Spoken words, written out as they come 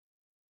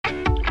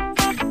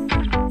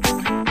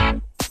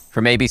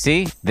From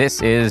ABC,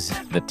 this is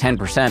the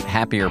 10%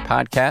 Happier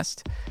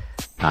podcast.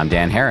 I'm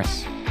Dan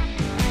Harris.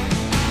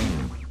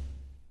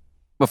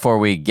 Before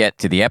we get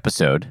to the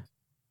episode,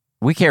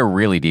 we care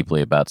really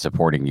deeply about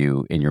supporting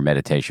you in your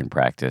meditation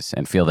practice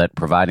and feel that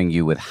providing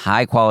you with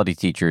high-quality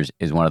teachers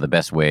is one of the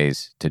best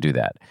ways to do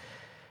that.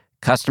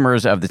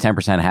 Customers of the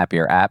 10%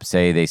 Happier app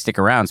say they stick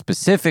around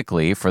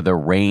specifically for the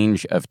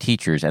range of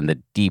teachers and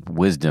the deep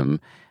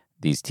wisdom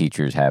these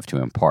teachers have to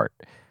impart.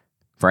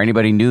 For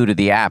anybody new to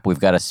the app, we've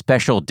got a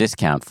special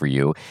discount for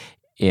you.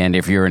 And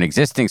if you're an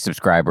existing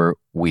subscriber,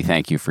 we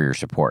thank you for your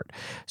support.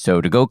 So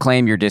to go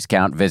claim your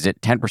discount,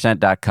 visit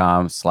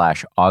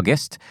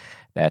 10%.com/August.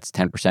 That's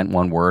 10%,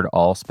 one word,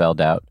 all spelled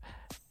out,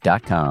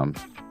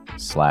 .com/August.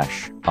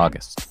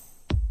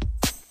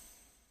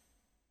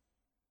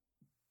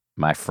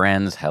 My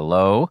friends,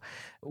 hello.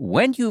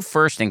 When you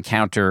first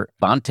encounter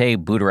Bhante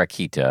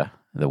Buddharakkhita,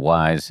 the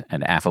wise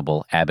and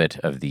affable abbot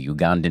of the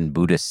Ugandan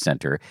Buddhist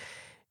Center,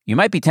 you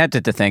might be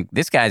tempted to think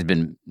this guy's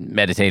been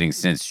meditating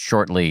since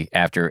shortly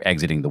after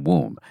exiting the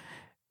womb.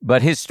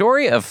 But his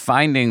story of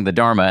finding the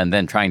Dharma and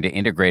then trying to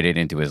integrate it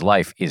into his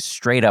life is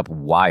straight up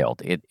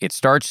wild. It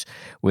starts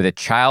with a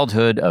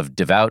childhood of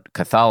devout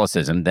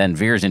Catholicism, then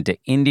veers into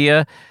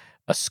India,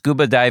 a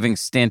scuba diving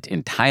stint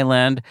in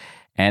Thailand,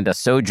 and a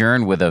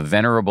sojourn with a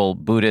venerable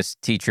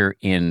Buddhist teacher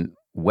in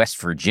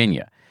West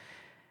Virginia.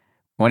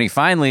 When he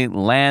finally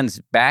lands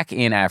back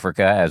in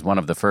Africa as one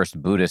of the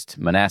first Buddhist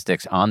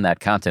monastics on that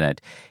continent,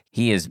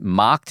 he is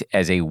mocked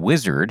as a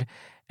wizard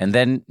and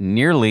then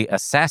nearly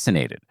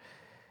assassinated.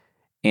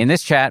 In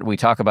this chat, we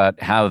talk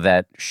about how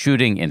that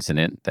shooting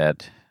incident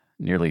that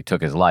nearly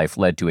took his life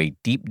led to a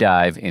deep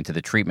dive into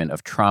the treatment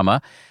of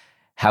trauma,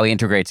 how he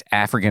integrates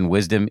African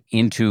wisdom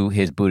into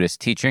his Buddhist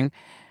teaching,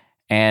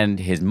 and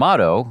his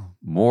motto,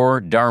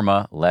 more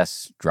Dharma,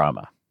 less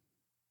drama.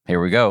 Here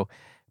we go,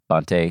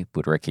 Bhante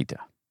Buddharakkhita.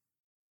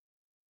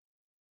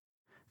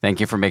 Thank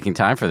you for making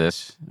time for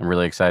this. I'm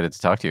really excited to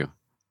talk to you.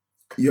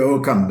 You're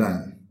welcome,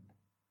 Dan.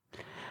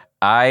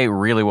 I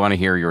really want to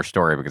hear your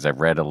story because I've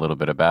read a little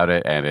bit about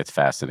it and it's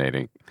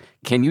fascinating.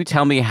 Can you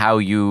tell me how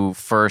you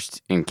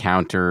first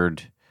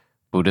encountered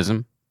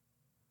Buddhism?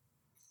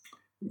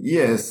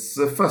 Yes,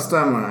 the first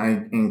time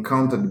I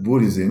encountered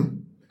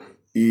Buddhism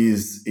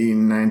is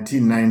in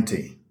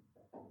 1990.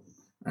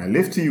 I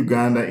left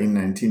Uganda in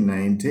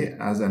 1990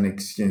 as an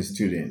exchange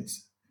student.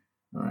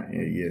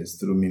 Yes,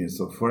 through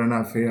Ministry of Foreign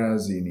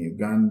Affairs in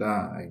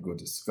Uganda, I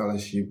got a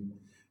scholarship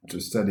to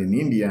study in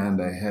India,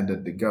 and I heard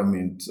that the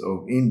government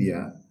of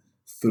India,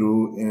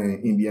 through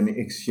Indian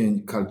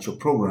Exchange Culture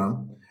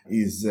Program,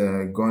 is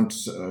going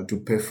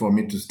to pay for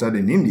me to study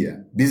in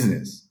India,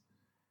 business.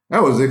 I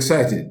was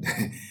excited.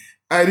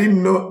 I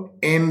didn't know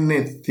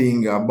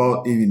anything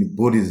about even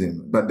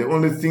Buddhism, but the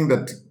only thing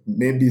that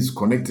maybe is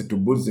connected to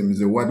Buddhism is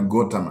the word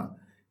Gautama,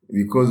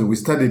 because we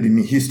studied in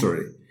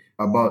history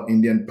about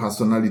Indian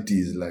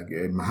personalities like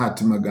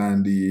Mahatma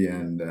Gandhi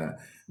and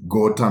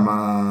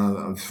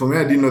Gautama. For me,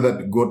 I didn't know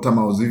that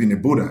Gautama was even a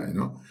Buddha,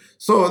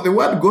 So the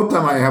word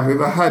Gautama, I have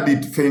ever heard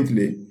it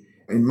faintly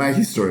in my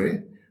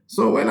history.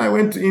 So when I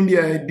went to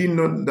India, I didn't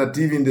know that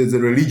even there's a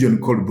religion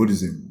called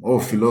Buddhism or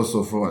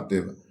philosophy or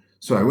whatever.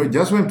 So I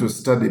just went to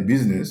study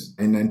business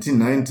in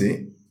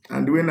 1990.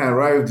 And when I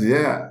arrived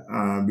there,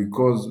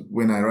 because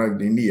when I arrived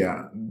in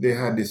India, they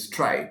had a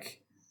strike.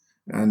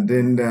 And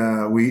then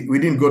we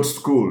didn't go to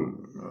school.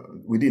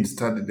 We didn't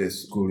study the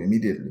school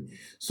immediately.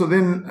 So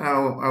then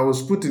I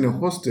was put in a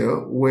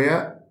hostel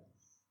where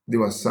there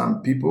were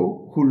some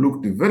people who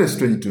looked very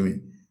strange to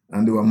me.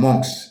 And they were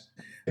monks.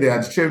 They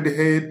had shaved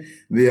head.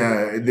 They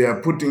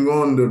are putting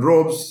on the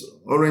robes,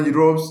 orange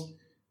robes.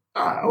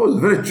 I was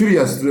very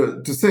curious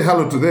to say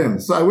hello to them.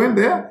 So I went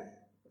there.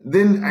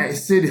 Then I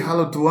said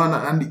hello to one,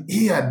 and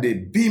he had a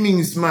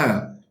beaming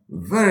smile,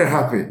 very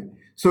happy.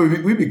 So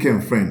we became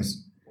friends.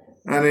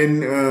 And then,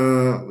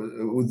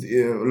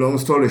 long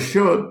story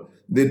short,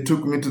 they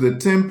took me to the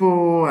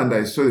temple, and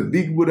I saw a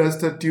big Buddha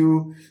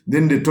statue.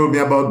 Then they told me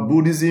about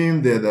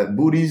Buddhism. They're that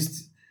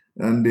Buddhist.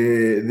 And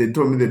they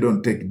told me they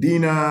don't take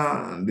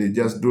dinner. They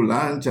just do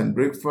lunch and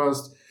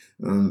breakfast.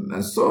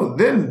 And so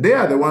then they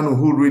are the one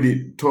who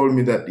really told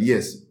me that,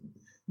 yes,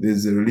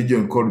 there's a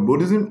religion called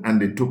Buddhism,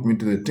 and they took me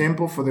to the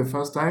temple for the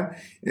first time.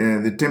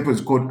 The temple is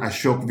called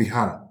Ashok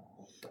Vihara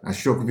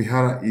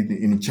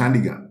in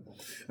Chandigarh.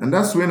 And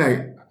that's when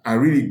I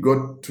really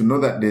got to know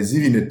that there's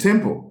even a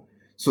temple.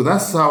 So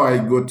that's how I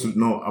got to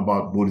know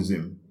about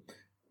Buddhism.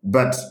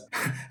 But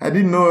I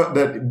didn't know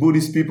that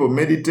Buddhist people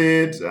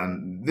meditate,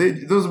 and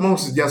those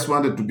monks just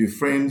wanted to be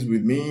friends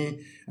with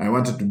me. I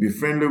wanted to be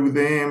friendly with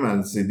them,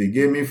 and so they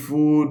gave me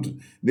food.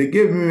 They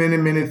gave me many,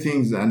 many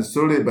things, and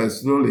slowly by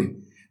slowly,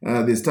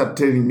 they start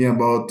telling me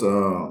about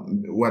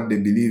what they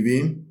believe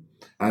in.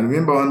 I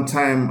remember one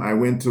time I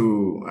went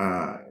to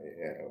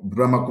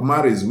Brahma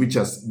Kumaris, which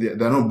they're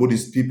not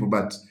Buddhist people,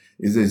 but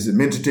it's a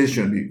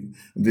meditation.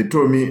 They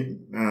told me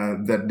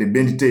that they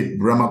meditate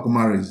Brahma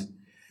Kumaris.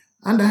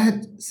 And I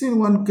had seen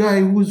one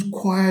guy who's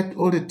quiet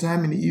all the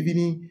time in the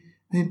evening,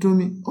 and he told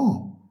me,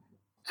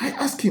 I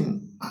asked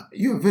him,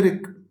 you're very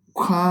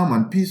calm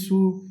and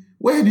peaceful.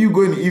 Where do you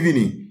go in the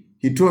evening?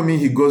 He told me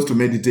he goes to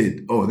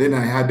meditate. Oh, then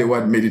I heard the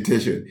word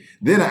meditation.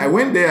 Then I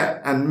went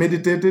there and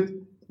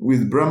meditated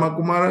with Brahma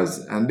Kumaras,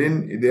 and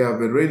then they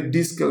have a red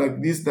disc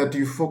like this that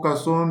you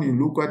focus on, you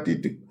look at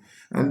it,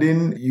 and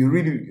then you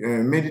really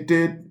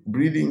meditate,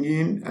 breathing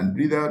in and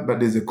breathe out, but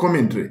there's a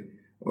commentary,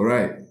 all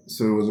right?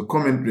 So it was a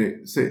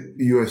commentary, say,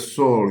 you're a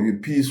soul, you're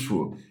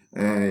peaceful,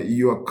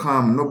 you are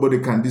calm, nobody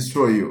can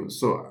destroy you.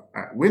 So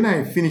when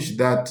I finished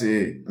that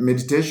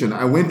meditation,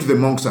 I went to the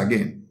monks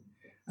again.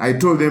 I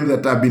told them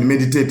that I've been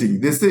meditating.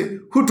 They say,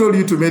 who told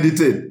you to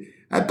meditate?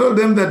 I told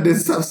them that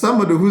there's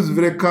somebody who's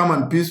very calm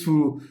and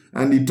peaceful,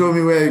 and he told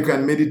me where you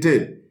can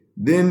meditate.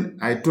 Then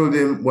I told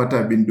them what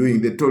I've been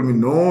doing. They told me,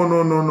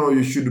 no,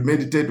 you should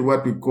meditate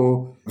what we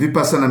call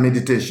Vipassana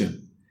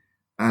meditation.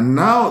 And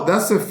now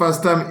that's the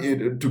first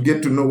time to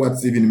get to know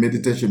what's even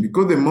meditation,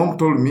 because the monk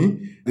told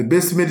me the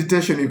best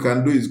meditation you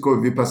can do is called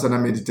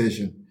Vipassana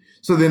meditation.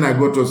 So then I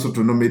got also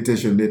to know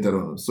meditation later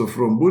on. So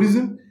from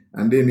Buddhism,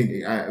 and then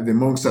the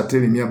monks are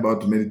telling me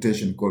about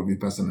meditation called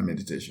Vipassana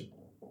meditation.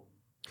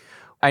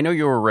 I know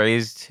you were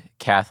raised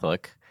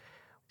Catholic.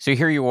 So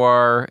here you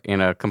are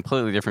in a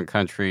completely different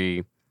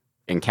country,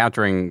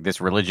 encountering this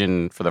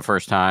religion for the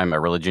first time, a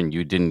religion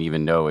you didn't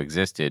even know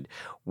existed.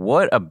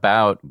 What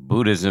about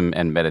Buddhism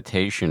and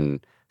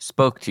meditation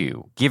spoke to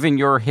you? Given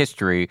your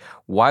history,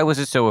 why was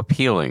it so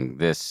appealing,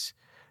 this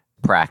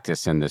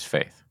practice and this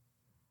faith?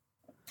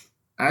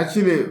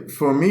 Actually,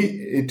 for me,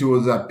 it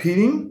was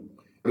appealing.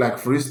 Like,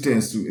 for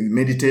instance,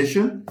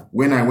 meditation.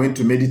 When I went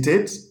to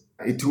meditate,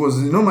 it was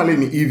normally in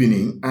the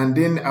evening, and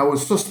then I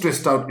was so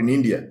stressed out in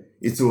India.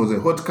 It was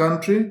a hot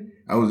country.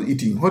 I was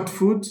eating hot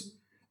food,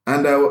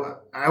 and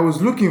I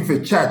was looking for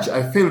a church.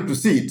 I failed to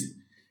see it.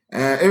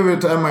 Every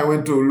time I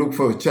went to look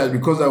for a church,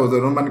 because I was a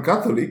Roman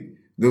Catholic,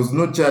 there was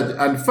no church.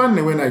 And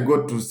finally, when I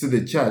got to see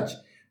the church,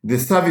 the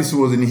service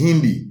was in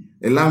Hindi,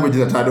 a language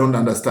that I don't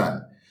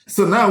understand.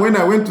 So now when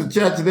I went to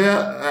church there,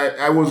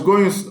 I was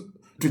going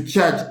to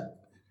church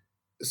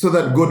so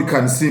that God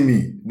can see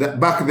me. That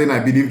back then I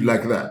believed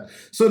like that.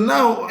 So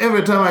now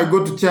every time I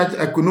go to church,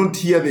 I could not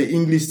hear the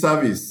English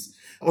service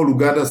or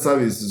Luganda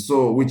service,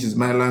 so which is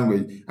my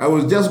language. I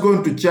was just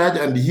going to church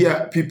and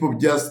hear people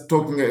just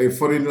talking a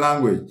foreign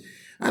language.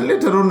 And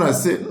later on I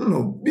said,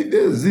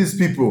 there's these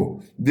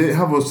people, they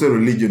have also a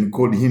religion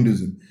called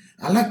Hinduism.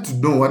 I like to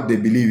know what they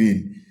believe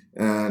in.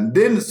 And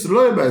then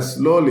slowly by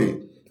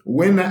slowly,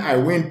 when I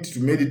went to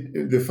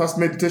meditate, the first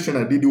meditation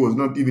I did was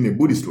not even a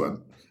Buddhist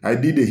one. I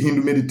did a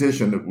Hindu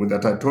meditation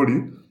that I told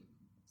you.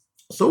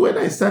 So when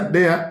I sat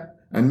there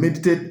and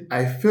meditated,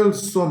 I felt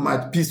so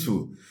much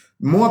peaceful.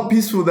 More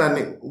peaceful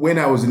than when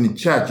I was in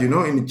church.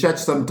 In church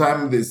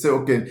sometimes they say,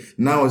 okay,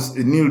 now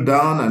kneel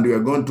down and we are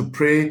going to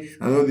pray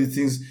and all these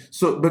things.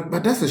 So,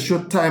 but that's a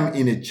short time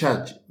in a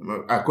church,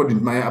 according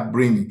to my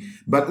upbringing.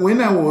 But when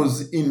I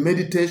was in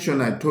meditation,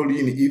 I told you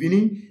in the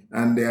evening,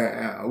 and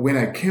when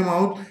I came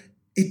out,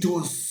 it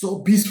was so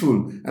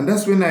peaceful. And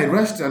that's when I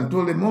rushed and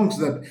told the monks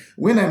that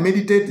when I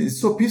meditate, it's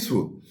so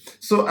peaceful.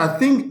 So I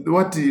think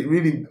what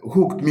really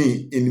hooked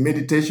me in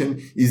meditation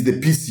is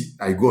the peace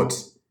I got.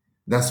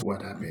 That's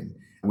what happened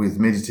with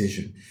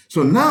meditation.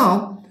 So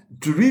now,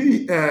 to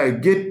really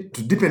get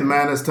to deepen my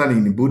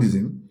understanding in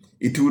Buddhism,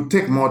 it would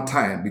take more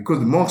time, because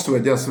the monks were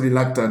just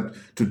reluctant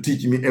to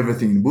teach me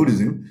everything in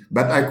Buddhism,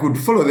 but I could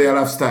follow their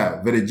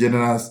lifestyle, very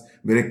generous,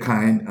 very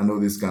kind, and all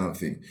this kind of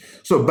thing.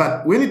 So,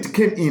 but when it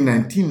came in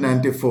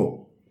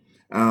 1994,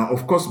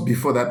 of course,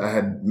 before that, I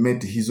had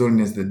met His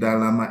Holiness the Dalai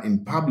Lama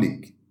in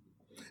public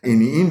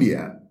in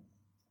India,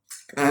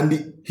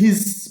 and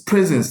his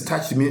presence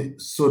touched me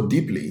so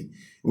deeply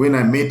when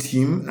I met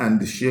him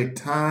and shook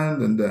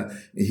hands, and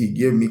he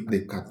gave me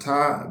the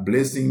kata,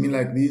 blessing me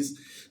like this.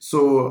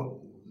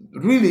 So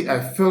really, I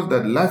felt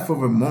that life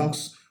of a monk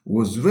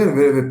was very,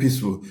 very, very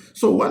peaceful.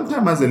 So one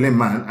time as a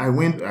layman, I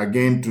went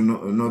again to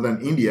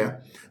northern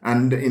India,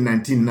 and in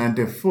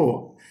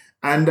 1994,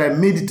 and I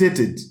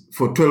meditated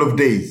for 12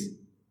 days.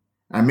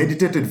 I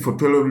meditated for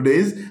 12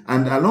 days,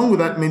 and along with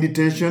that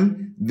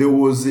meditation, there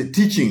was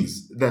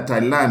teachings that I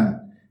learned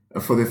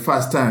for the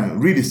first time,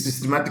 really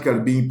systematically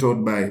being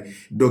taught by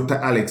Dr.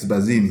 Alex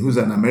Bazin, who's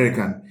an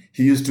American.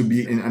 He used to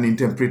be an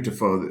interpreter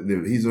for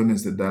His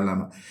Holiness the Dalai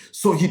Lama.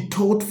 So he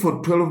taught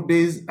for 12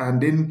 days,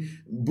 and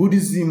then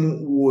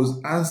Buddhism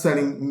was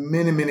answering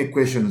many, many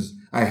questions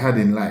I had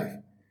in life.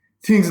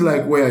 Things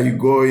like, where are you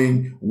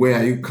going? Where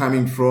are you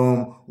coming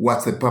from?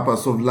 What's the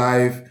purpose of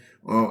life?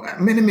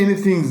 Many, many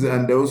things.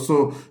 And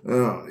also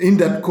in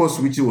that course,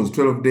 which was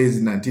 12 days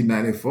in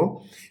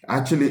 1994,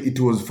 actually it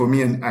was for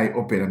me an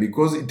eye-opener,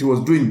 because it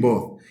was doing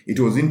both. It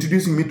was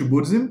introducing me to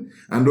Buddhism,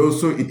 and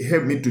also it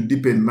helped me to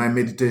deepen my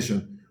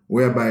meditation,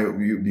 whereby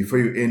before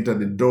you enter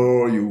the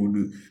door, you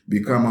would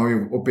become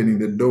aware of opening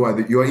the door,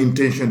 your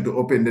intention to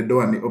open the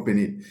door, and you open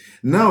it.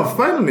 Now,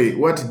 finally,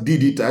 what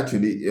did it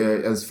actually,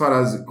 as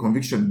far as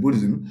conviction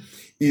Buddhism,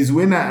 is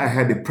when I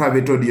had a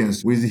private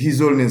audience with His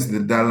Holiness the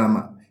Dalai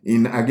Lama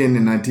in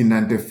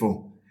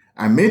 1994.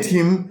 I met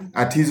him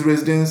at his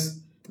residence,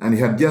 and he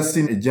had just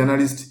seen a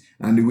journalist,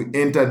 and we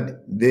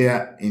entered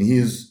there in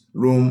his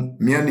room,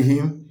 me and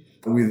him,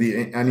 with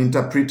an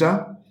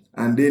interpreter,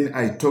 and then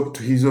I talked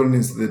to His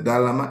Holiness the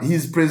Dalai Lama.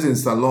 His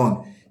presence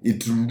alone,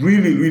 it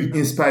really, really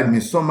inspired me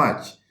so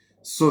much.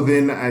 So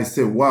then I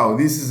said, wow,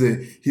 this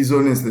is His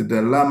Holiness the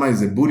Dalai Lama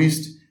is a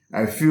Buddhist.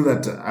 I feel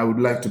that I would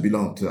like to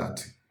belong to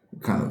that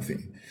kind of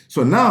thing.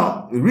 So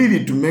now,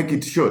 really to make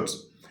it short,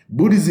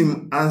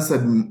 Buddhism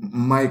answered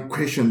my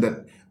question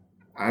that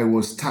I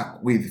was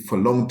stuck with for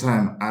a long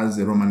time as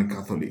a Roman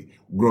Catholic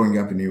growing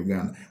up in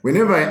Uganda.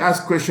 Whenever I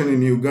asked questions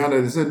in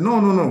Uganda, they said,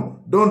 no,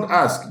 don't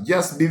ask,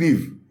 just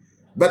believe.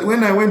 But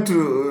when I went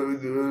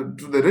to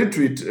the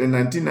retreat in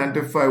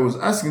 1995, I was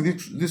asking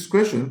this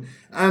question,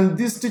 and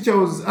this teacher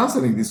was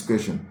answering this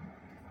question.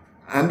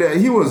 And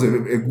he was a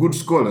good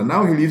scholar.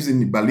 Now he lives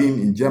in Berlin,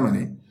 in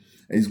Germany.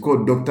 He's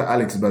called Dr.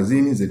 Alex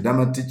Bazini. He's a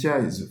Dharma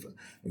teacher. He's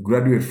a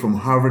graduate from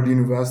Harvard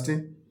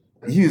University.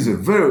 He is a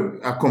very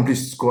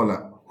accomplished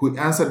scholar who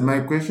answered my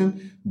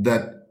question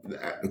that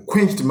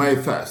quenched my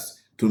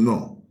thirst to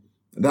know.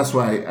 That's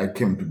why I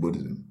came to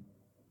Buddhism.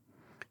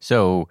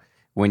 So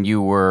when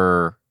you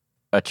were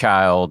a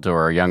child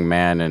or a young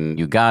man in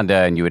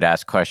Uganda and you would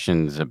ask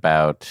questions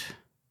about,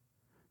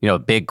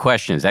 big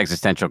questions,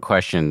 existential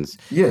questions,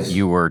 yes,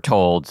 you were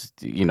told,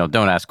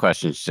 don't ask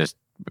questions, just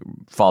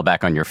fall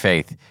back on your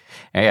faith.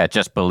 Yeah,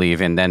 just believe.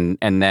 And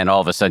then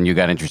all of a sudden you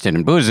got interested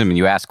in Buddhism and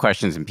you asked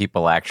questions and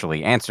people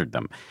actually answered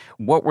them.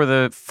 What were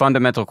the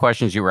fundamental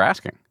questions you were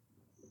asking?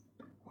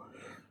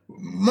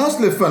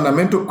 Mostly the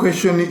fundamental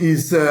question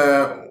is,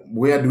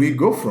 where do we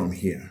go from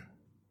here?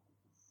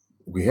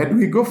 Where do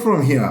we go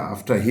from here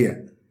after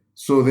here?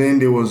 So then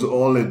there was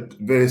all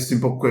very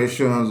simple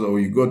questions, or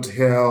you go to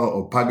hell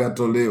or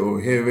purgatory or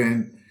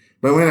heaven.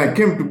 But when I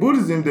came to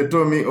Buddhism, they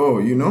told me,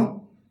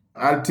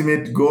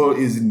 ultimate goal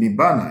is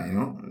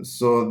Nibbana,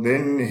 So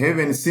then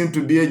heaven seemed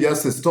to be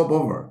just a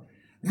stopover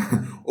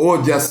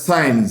or just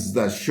signs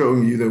that show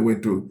you the way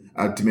to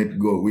ultimate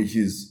goal, which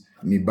is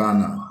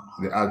Nibbana,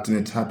 the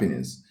ultimate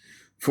happiness.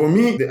 For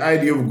me, the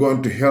idea of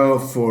going to hell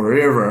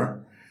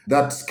forever,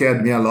 that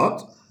scared me a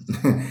lot.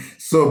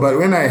 But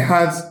when I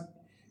heard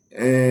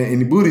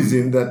in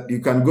Buddhism that you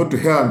can go to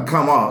hell and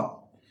come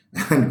out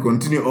and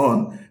continue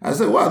on, I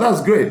said, wow,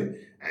 that's great.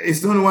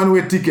 It's not a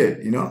one-way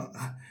ticket,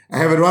 I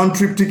have a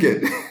round-trip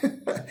ticket.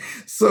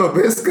 So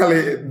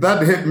basically,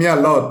 that helped me a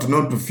lot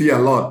not to fear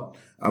a lot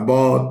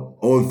about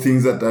all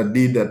things that I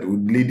did that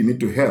would lead me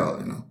to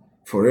hell,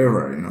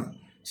 forever,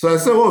 So I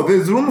said,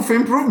 there's room for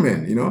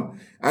improvement,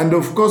 And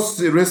of course,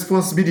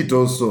 responsibility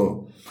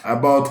also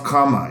about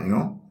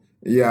karma,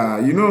 Yeah,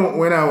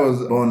 when I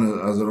was born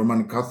as a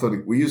Roman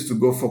Catholic, we used to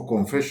go for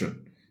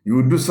confession. You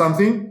would do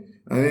something,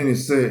 and then you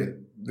say,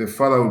 the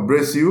Father will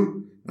bless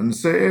you and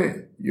say, hey,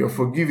 you're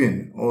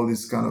forgiven, all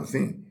this kind of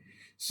thing.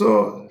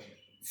 So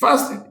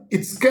first,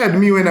 it scared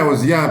me when I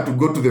was young to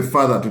go to the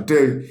Father to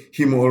tell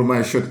him all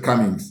my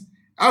shortcomings.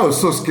 I was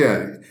so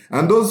scared.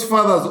 And those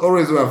fathers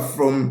always were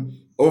from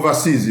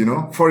overseas,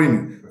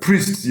 foreign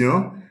priests,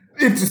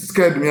 It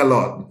scared me a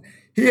lot.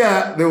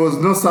 Here, there was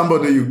no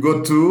somebody you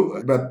go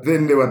to, but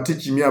then they were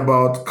teaching me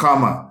about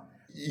karma.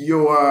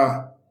 You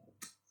are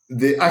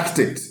the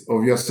architect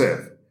of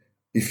yourself.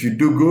 If you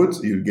do good,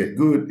 you'll get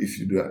good. If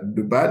you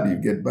do bad, you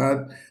get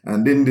bad.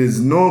 And then there's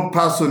no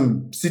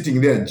person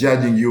sitting there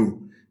judging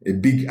you, a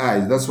big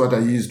eye. That's what I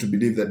used to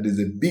believe, that there's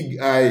a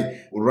big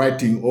eye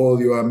writing all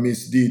your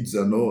misdeeds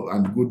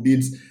and good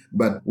deeds.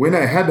 But when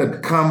I heard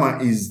that karma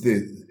is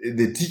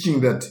the teaching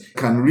that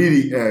can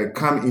really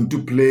come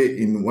into play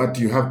in what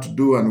you have to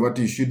do and what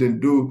you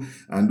shouldn't do.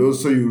 And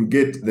also you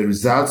get the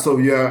results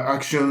of your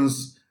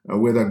actions,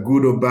 whether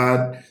good or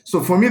bad. So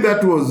for me,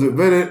 that was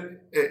very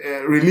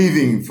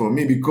relieving for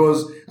me,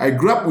 because I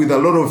grew up with a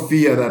lot of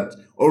fear that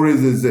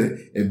always there's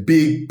a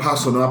big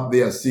person up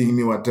there seeing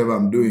me, whatever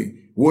I'm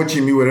doing,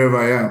 watching me wherever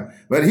I am.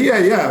 But here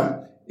I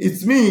am.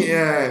 It's me.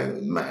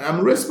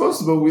 I'm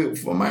responsible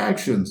for my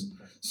actions.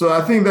 So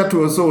I think that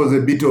also was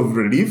a bit of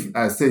relief.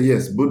 I say,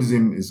 yes,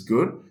 Buddhism is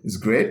good, it's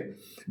great.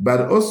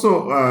 But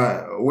also,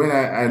 when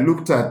I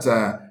looked at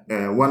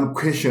one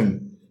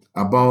question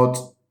about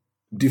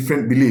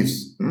different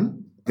beliefs,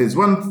 there's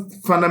one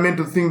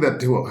fundamental thing that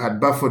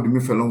had baffled me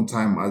for a long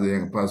time as a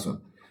young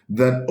person,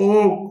 that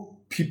all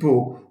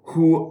people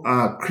who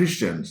are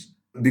Christians,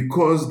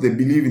 because they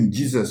believe in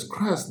Jesus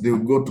Christ, they will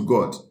go to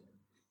God.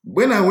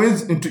 When I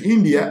went into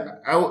India,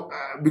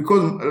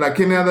 because like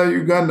any other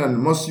Ugandan,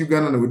 most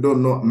Ugandan, we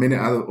don't know many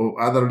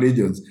other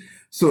religions.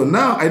 So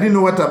now I didn't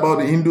know what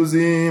about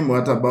Hinduism,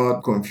 what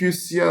about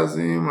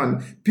Confucianism,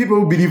 and people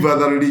who believe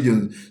other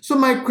religions. So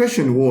my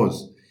question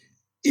was,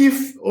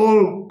 if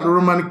all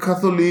Roman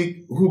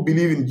Catholic who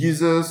believe in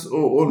Jesus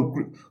or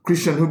all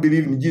Christian who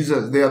believe in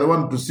Jesus, they are the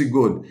ones to see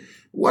God,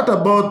 what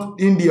about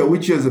India,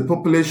 which has a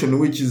population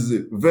which is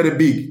very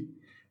big?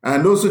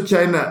 And also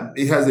China,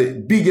 it has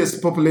the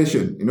biggest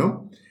population,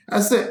 I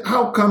said,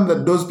 how come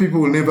that those people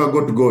will never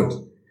go to God?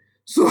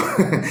 So,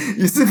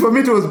 you see, for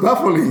me, it was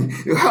baffling.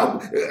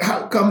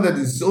 How come that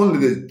it's only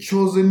the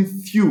chosen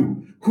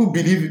few who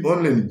believe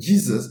only in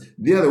Jesus,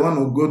 they are the one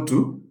who go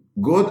to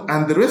God,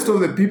 and the rest of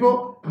the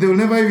people, they will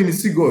never even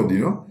see God,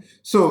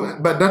 So,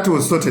 but that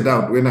was sorted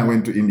out when I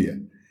went to India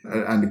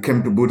and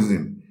came to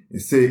Buddhism. You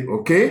say,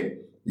 okay,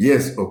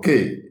 yes,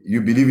 okay,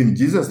 you believe in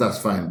Jesus, that's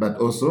fine. But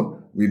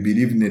also, we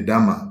believe in a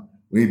Dhamma.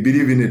 We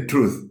believe in a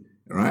truth,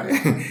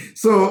 right?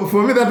 So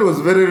for me, that was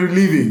very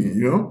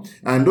relieving,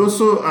 And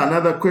also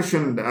another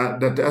question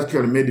that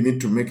actually made me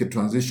to make a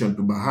transition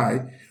to Baha'i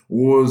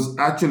was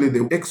actually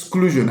the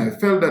exclusion. I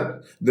felt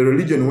that the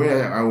religion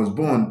where I was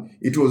born,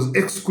 it was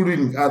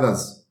excluding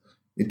others.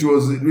 It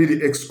was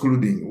really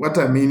excluding. What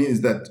I mean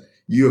is that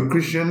you're a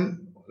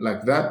Christian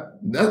like that.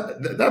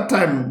 That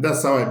time,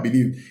 that's how I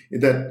believe,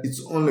 that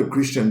it's only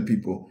Christian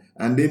people.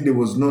 And then there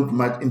was not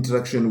much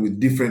interaction with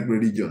different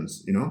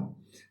religions,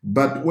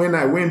 But when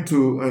I went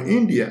to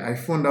India, I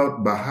found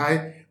out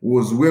Baha'i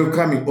was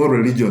welcoming all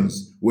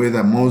religions,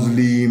 whether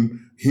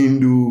Muslim,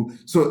 Hindu.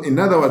 So in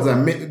other words,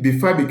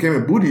 before I became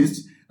a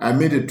Buddhist, I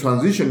made a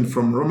transition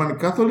from Roman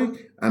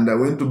Catholic and I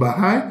went to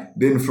Baha'i.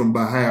 Then from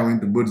Baha'i, I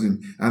went to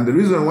Buddhism. And the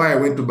reason why I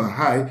went to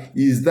Baha'i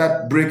is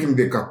that breaking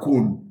the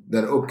cocoon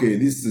that, okay,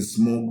 this is a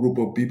small group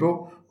of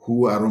people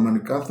who are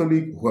Roman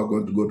Catholic, who are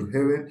going to go to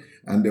heaven,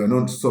 and they are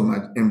not so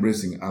much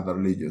embracing other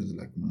religions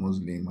like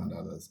Muslim and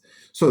others.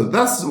 So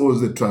that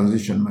was the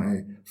transition,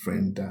 my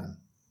friend Dan.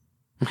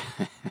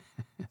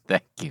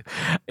 Thank you.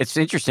 It's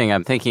interesting.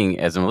 I'm thinking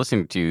as I'm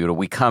listening to you,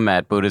 we come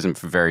at Buddhism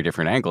from very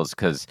different angles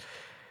because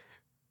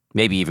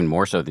maybe even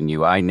more so than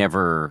you, I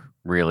never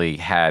really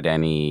had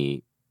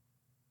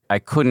I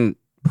couldn't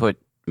put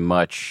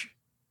much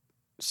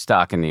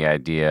stock in the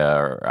idea,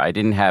 or I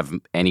didn't have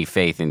any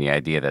faith in the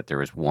idea that there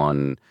was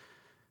one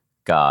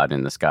God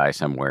in the sky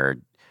somewhere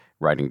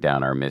writing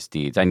down our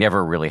misdeeds. I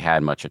never really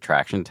had much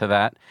attraction to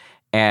that.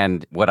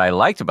 And what I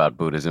liked about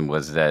Buddhism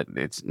was that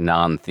it's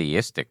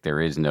non-theistic.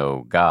 There is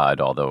no God,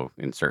 although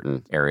in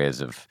certain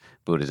areas of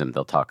Buddhism,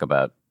 they'll talk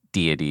about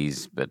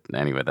deities. But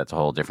anyway, that's a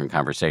whole different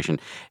conversation.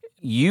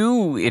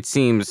 You, it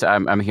seems,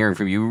 I'm hearing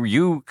from you,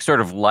 you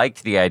sort of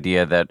liked the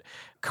idea that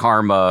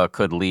karma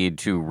could lead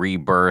to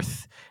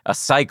rebirth, a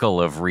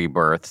cycle of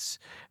rebirths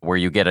where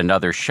you get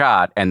another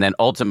shot and then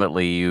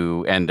ultimately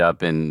you end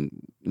up in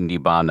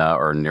nibbana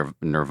or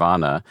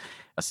nirvana,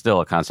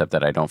 still a concept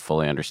that I don't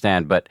fully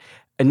understand. But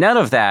none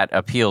of that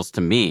appeals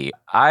to me.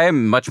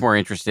 I'm much more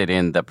interested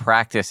in the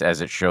practice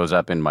as it shows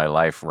up in my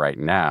life right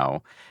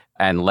now.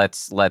 And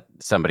let's let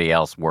somebody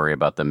else worry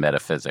about the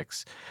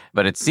metaphysics.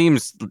 But it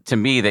seems to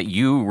me that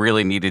you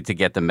really needed to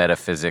get the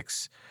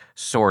metaphysics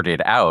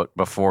sorted out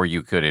before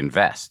you could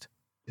invest.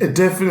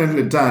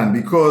 Definitely, Dan,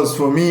 because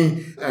for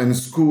me in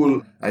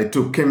school, I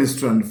took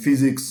chemistry and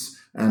physics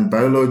and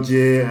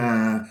biology.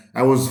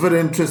 I was very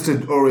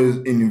interested always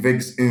in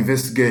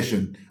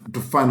investigation to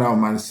find out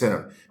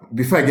myself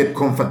before I get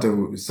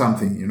comfortable with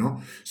something,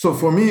 So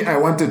for me, I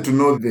wanted to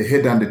know the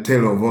head and the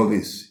tail of all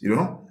this,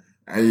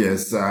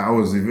 Yes, I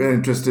was very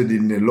interested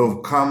in the law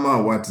of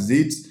karma, what is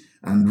it,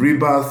 and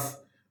rebirth,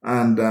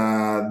 and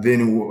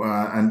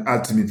and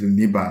ultimately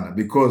nibbana.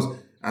 Because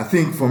I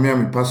think for me,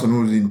 I'm a person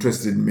who's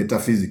interested in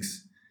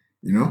metaphysics,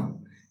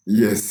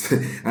 Yes,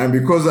 and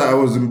because I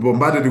was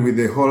bombarded with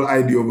the whole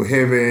idea of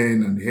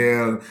heaven and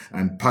hell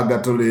and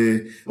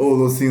purgatory, all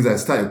those things, I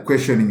started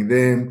questioning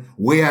them.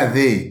 Where are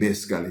they,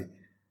 basically?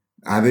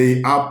 Are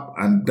they up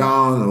and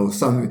down or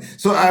something?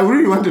 So I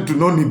really wanted to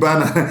know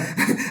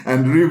Nibbana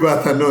and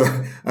rebirth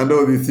and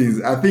all these things.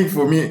 I think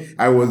for me,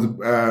 I was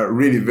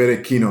really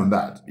very keen on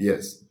that.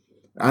 Yes.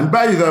 And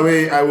by the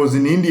way, I was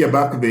in India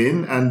back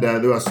then, and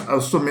there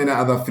was so many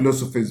other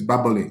philosophies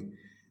bubbling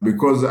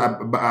because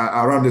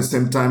around the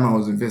same time I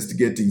was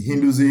investigating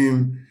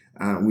Hinduism,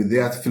 with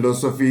their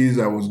philosophies.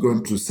 I was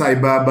going to Sai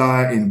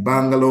Baba in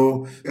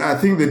Bangalore. I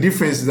think the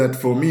difference is that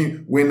for me,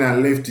 when I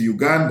left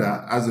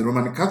Uganda as a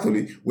Roman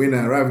Catholic, when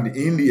I arrived in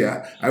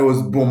India, I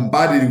was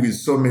bombarded with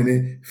so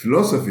many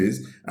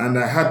philosophies, and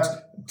I had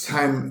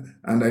time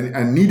and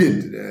I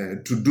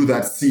needed to do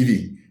that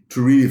sieving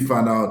to really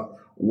find out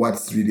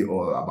what's really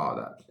all about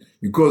that.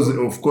 Because,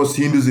 of course,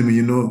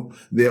 Hinduism,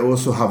 they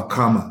also have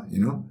karma,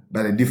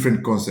 but a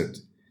different concept.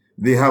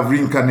 They have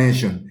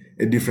reincarnation,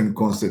 a different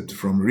concept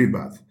from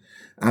rebirth.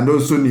 And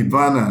also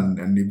Nibbana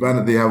and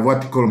Nibbana, they have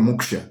what you call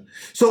moksha.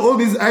 So all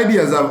these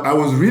ideas, I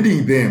was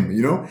reading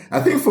them,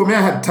 I think for me,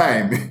 I had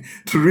time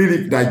to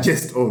really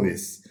digest all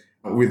this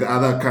with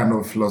other kind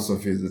of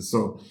philosophies.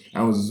 So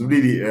I was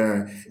really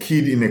a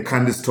kid in a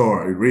candy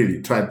store. I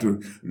really tried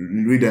to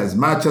read as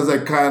much as I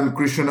can,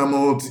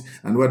 Krishnamurti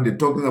and what they're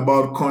talking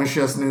about,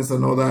 consciousness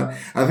and all that.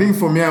 I think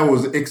for me, I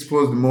was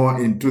exposed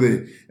more into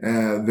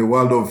the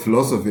world of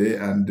philosophy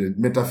and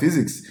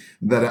metaphysics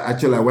that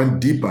actually I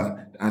went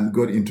deeper and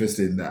got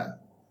interested in that.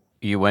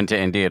 You went to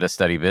India to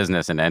study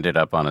business and ended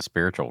up on a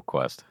spiritual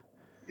quest.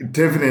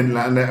 Definitely.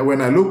 And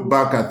when I look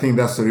back, I think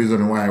that's the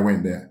reason why I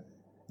went there.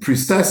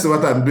 Precisely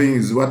what I'm doing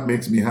is what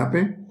makes me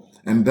happy,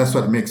 and that's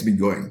what makes me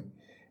going.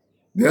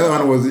 The other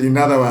one was, in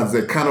other words,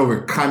 a kind of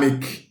a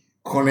karmic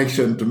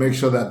connection to make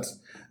sure that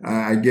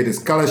I get a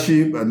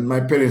scholarship, and my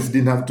parents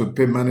didn't have to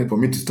pay money for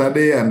me to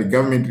study, and the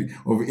government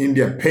of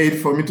India paid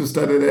for me to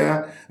study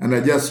there, and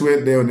I just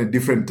went there on a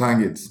different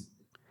targets.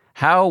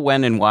 How,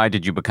 when, and why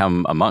did you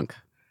become a monk?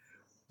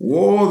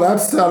 Whoa,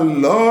 that's a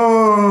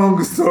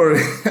long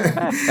story.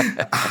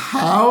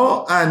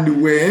 How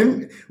and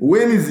when?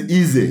 When is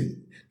easy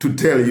to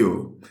tell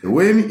you.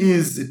 When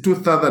is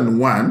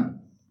 2001?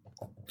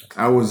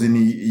 I was in the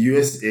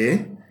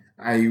USA.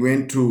 I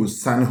went to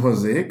San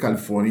Jose,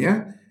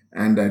 California,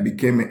 and I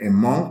became a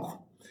monk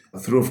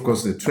through, of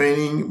course, the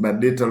training. But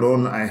later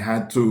on, I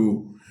had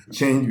to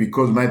change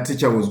because my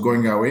teacher was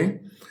going away.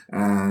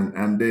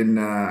 And then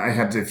I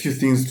had a few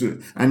things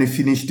to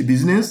unfinished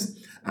business.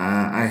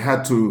 I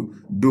had to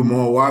do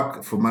more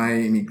work for my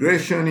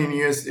immigration in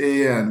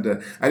USA, and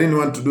I didn't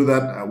want to do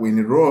that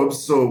in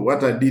robes. So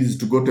what I did is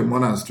to go to a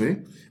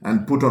monastery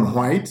and put on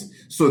white.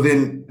 So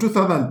then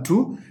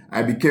 2002,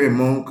 I became a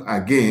monk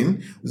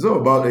again. So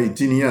about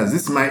 18 years.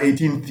 This is my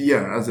 18th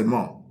year as a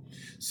monk.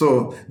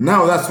 So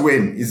now that's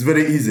when it's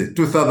very easy.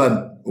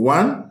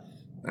 2001,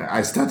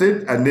 I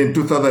started, and then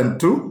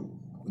 2002,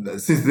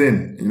 since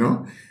then.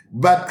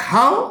 But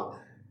how?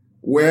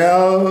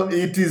 Well,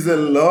 it is a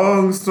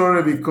long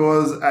story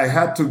because I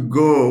had to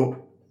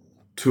go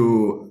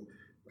to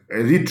a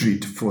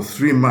retreat for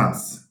 3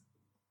 months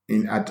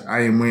at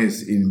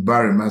IMS in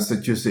Barre,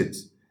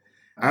 Massachusetts.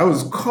 I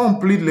was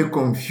completely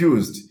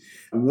confused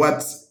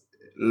what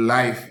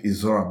life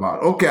is all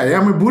about. Okay, I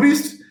am a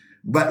Buddhist,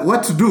 but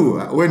what to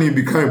do when you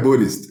become a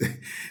Buddhist?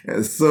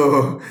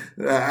 So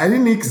I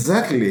didn't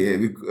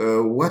exactly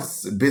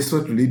what's the best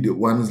way to lead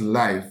one's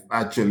life.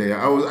 Actually,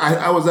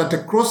 I was at a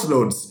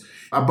crossroads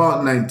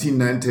about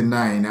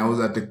 1999. I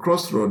was at a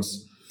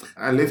crossroads.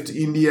 I left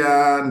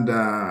India and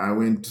I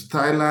went to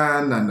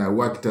Thailand and I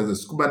worked as a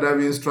scuba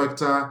diving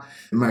instructor.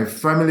 My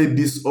family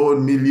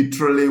disowned me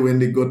literally when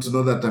they got to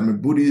know that I'm a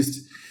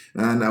Buddhist,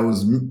 and I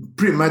was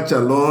pretty much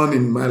alone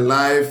in my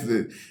life.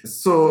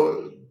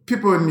 So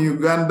people in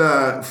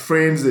Uganda,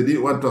 friends, they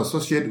didn't want to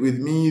associate with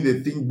me.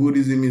 They think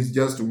Buddhism is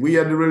just a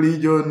weird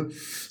religion.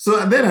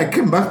 So then I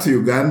came back to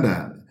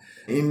Uganda.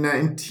 In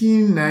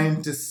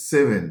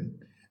 1997,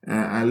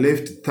 I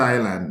left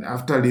Thailand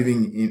after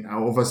living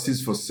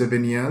overseas for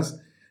 7 years.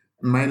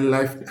 My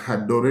life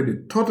had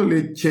already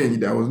totally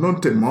changed. I was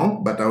not a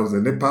monk, but I was a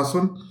lay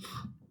person,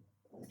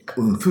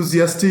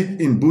 enthusiastic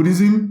in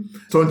Buddhism,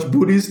 staunch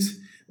Buddhist,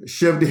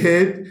 shaved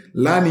head,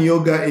 learned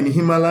yoga in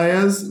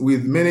Himalayas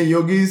with many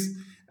yogis.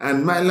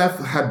 And my life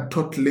had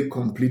totally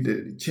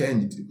completely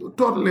changed.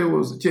 Totally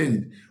was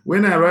changed.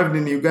 When I arrived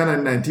in Uganda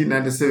in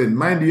 1997,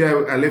 mind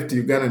you, I left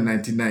Uganda in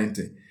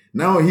 1990.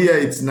 Now here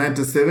it's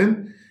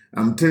 97.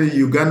 I'm telling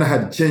you, Uganda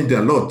had changed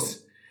a lot.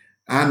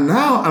 And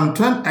now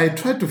I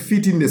try to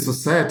fit in the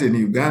society in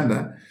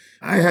Uganda.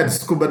 I had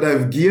scuba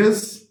dive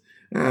gears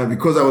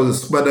because I was a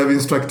scuba dive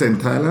instructor in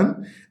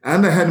Thailand.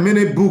 And I had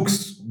many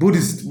books,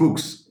 Buddhist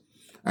books.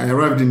 I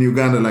arrived in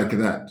Uganda like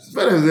that. It's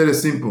very, very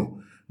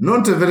simple.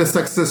 Not a very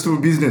successful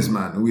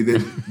businessman with a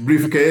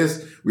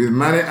briefcase, with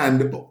money,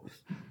 and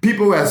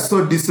people were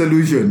so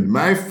disillusioned.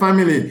 My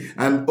family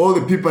and all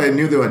the people I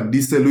knew, they were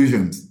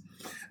disillusioned.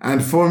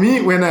 And for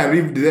me, when I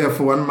lived there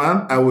for 1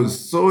 month, I was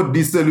so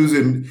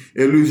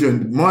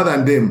illusioned more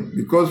than them.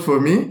 Because for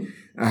me,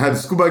 I had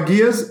scuba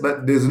gears,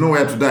 but there's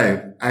nowhere to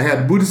dive. I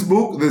had Buddhist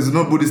book, there's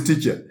no Buddhist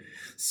teacher.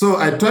 So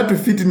I tried to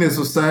fit in a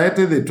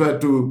society. They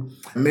tried to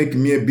make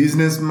me a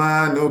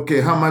businessman.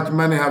 Okay, how much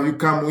money have you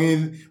come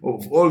with?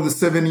 Of all the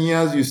 7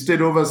 years you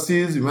stayed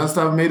overseas, you must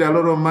have made a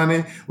lot of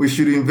money. We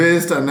should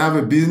invest and have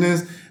a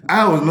business.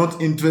 I was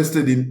not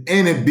interested in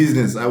any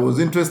business. I was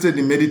interested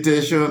in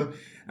meditation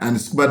and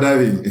scuba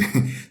diving.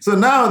 So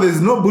now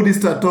there's no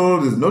Buddhist at all.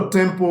 There's no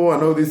temple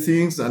and all these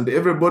things. And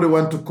everybody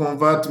want to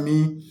convert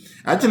me.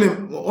 Actually,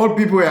 all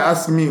people were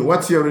asking me,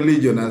 what's your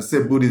religion? I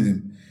said,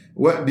 Buddhism.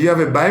 What, do you have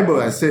a Bible?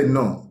 I said,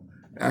 no.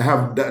 I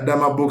have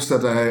Dharma books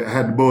that I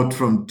had bought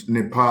from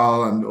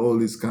Nepal and all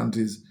these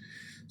countries.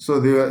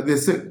 So they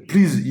said,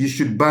 please, you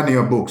should burn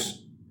your books.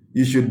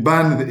 You should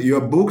burn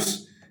your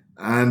books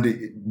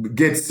and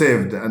get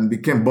saved and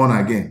become born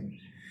again.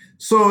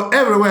 So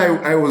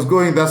everywhere I was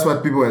going, that's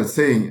what people were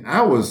saying.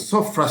 I was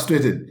so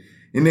frustrated.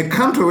 In a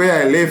country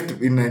where I left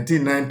in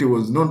 1990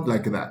 was not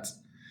like that.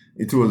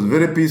 It was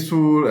very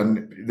peaceful,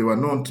 and there were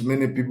not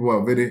many people who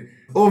were very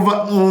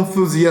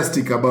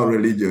over-enthusiastic about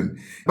religion.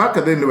 Back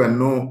then, there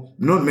were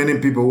not many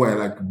people who were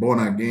like born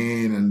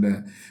again,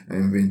 and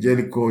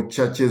evangelical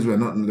churches there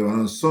were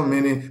not so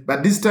many.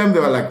 But this time,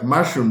 there were like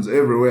mushrooms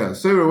everywhere.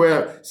 So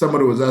everywhere,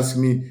 somebody was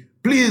asking me,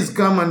 please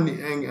come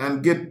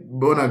and get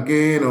born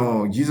again,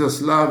 or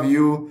Jesus love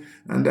you.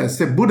 And I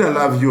said, Buddha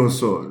love you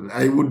also.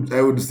 I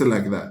would say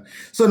like that.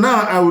 So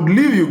now I would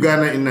leave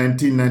Uganda in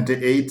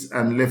 1998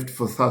 and left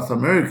for South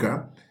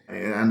America.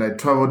 And I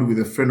traveled with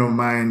a friend of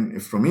mine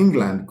from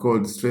England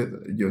called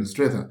John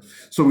Strather.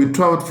 So we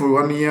traveled for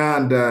 1 year,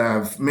 and I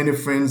have many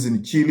friends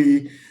in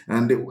Chile.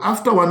 And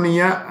after 1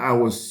 year, I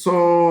was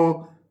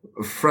so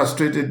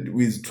frustrated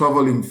with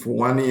traveling for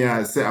 1 year.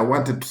 I said I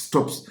wanted to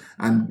stop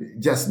and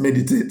just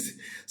meditate.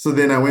 So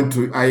then I went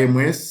to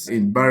IMS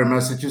in Barre,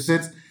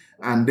 Massachusetts.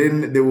 And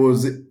then there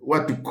was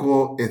what we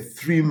call a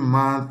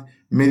 3-month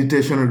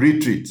meditation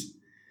retreat.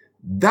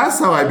 That's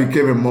how I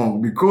became a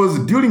monk,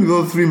 because during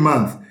those 3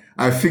 months,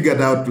 I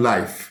figured out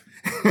life.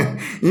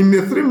 In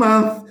the 3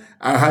 months,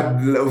 I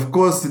had, of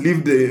course,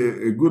 lived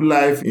a good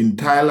life in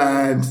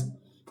Thailand,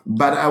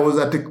 but I was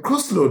at a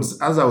crossroads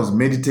as I was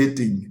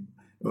meditating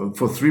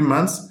for 3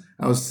 months.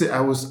 I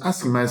was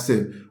asking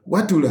myself,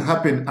 what will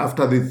happen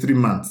after the 3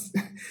 months?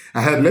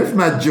 I had left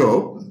my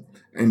job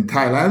in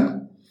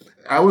Thailand.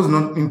 I was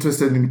not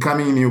interested in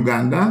coming in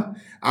Uganda.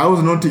 I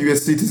was not a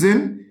US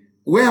citizen.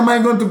 Where am I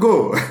going to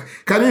go?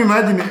 Can you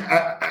imagine?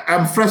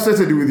 I'm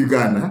frustrated with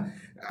Uganda.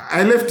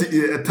 I left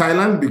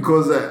Thailand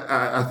because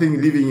I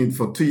think living in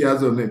for 2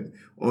 years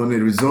on a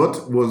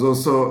resort was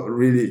also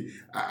really,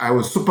 I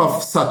was super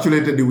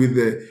saturated with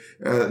the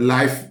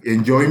life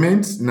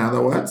enjoyment, in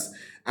other words.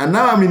 And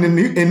now I'm in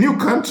a new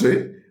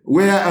country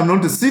where I'm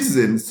not a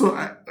citizen. So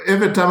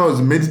every time I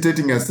was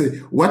meditating, I say,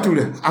 what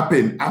will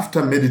happen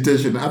after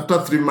meditation, after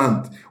 3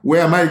 months?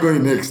 Where am I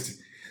going next?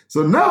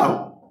 So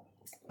now,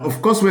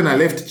 of course, when I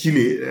left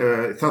Chile,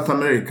 South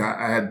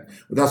America,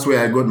 that's where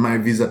I got my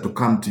visa to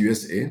come to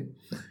USA.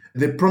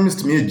 They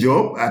promised me a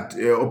job at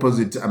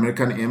opposite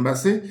American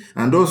Embassy,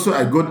 and also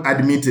I got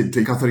admitted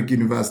to a Catholic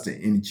university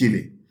in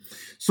Chile.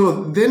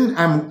 So then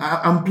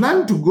I'm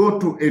planning to go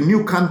to a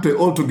new country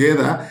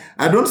altogether.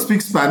 I don't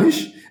speak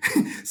Spanish.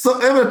 So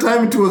every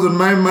time it was on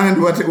my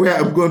mind where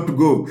I'm going to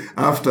go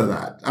after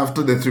that,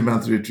 after the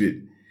 3-month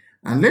retreat.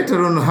 And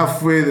later on,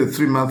 halfway the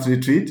 3-month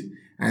retreat,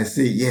 I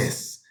say,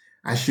 yes,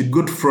 I should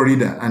go to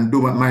Florida and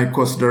do my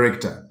course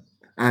director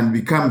and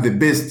become the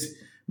best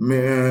in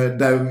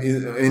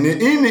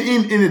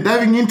a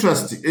diving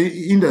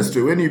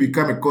industry. When you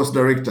become a course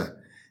director,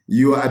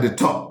 you are at the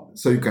top.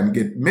 So you can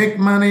make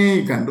money,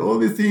 you can do all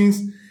these things.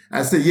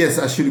 I say, yes,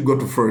 I should go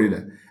to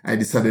Florida. I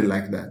decided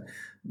like that.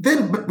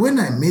 Then, but when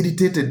I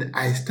meditated,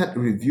 I started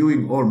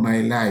reviewing all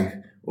my life.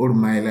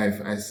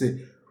 I say,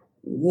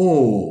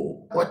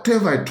 whoa,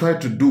 whatever I try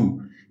to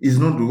do is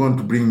not going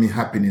to bring me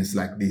happiness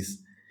like this.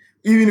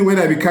 Even when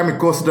I become a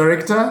course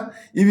director,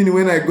 even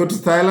when I go to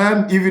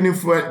Thailand,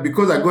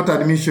 because I got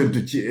admission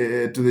to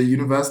the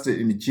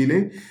university in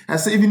Chile, I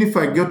say, even if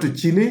I go to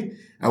Chile,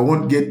 I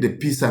won't get the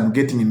peace I'm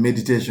getting in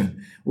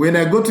meditation. When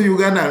I go to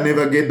Uganda, I'll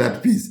never get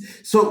that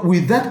peace. So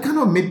with that kind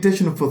of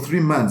meditation for 3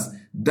 months,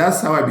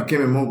 that's how I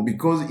became a monk,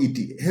 because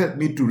it helped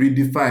me to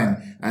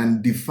redefine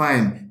and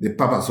define the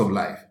purpose of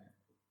life.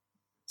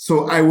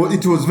 So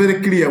it was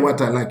very clear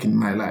what I like in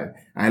my life.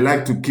 I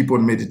like to keep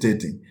on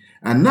meditating.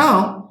 And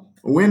now,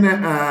 when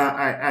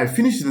I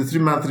finished the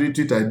 3-month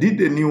retreat, I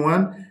did a new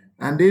one,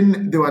 and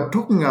then they were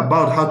talking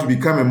about how to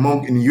become a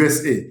monk in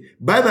USA.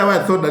 By the way,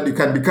 I thought that you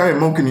can become a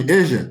monk in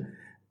Asia.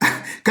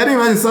 Can you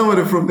imagine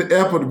somebody from the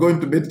airport going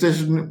to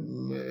meditation?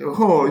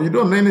 Oh, you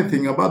don't know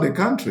anything about the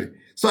country.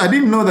 So I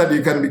didn't know that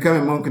you can become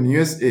a monk in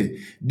USA.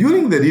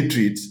 During the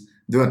retreats,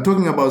 they were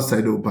talking about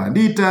Saido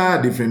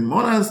Pandita, different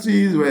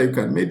monasteries where you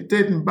can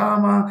meditate in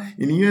Burma,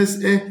 in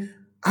USA.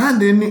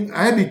 And then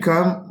I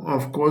become,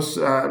 of course,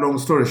 long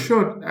story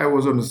short, I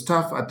was on the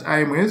staff at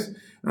IMS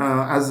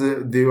as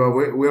they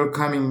were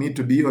welcoming me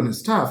to be on the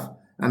staff.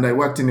 And I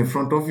worked in the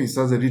front office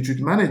as a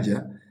retreat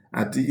manager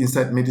at the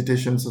Insight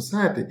Meditation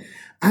Society.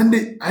 And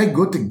I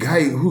got a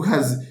guy who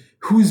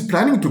is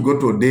planning to go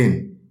to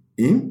ordain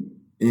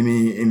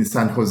in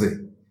San Jose.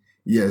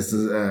 Yes,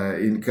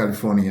 in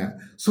California.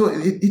 So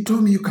he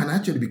told me, you can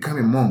actually become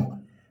a monk.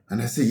 And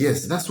I said,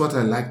 yes, that's what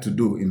I like to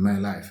do in my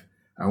life.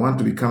 I want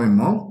to become a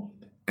monk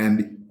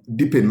and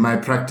deepen my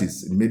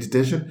practice in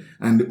meditation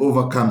and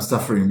overcome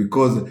suffering,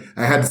 because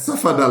I had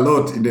suffered a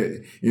lot in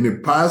the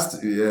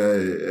past,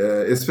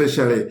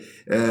 especially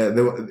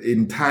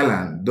in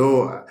Thailand.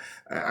 Though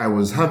I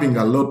was having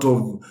a lot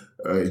of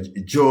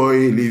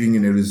joy living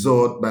in a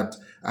resort, but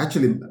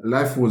actually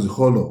life was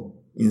hollow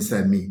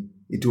inside me.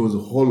 It was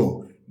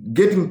hollow.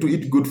 Getting to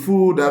eat good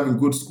food, having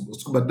good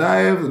scuba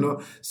dive,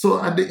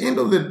 So at the end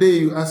of the day,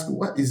 you ask,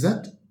 what is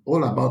that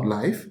all about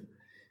life?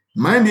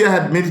 Mind you, I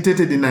had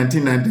meditated in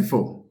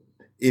 1994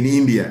 in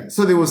India.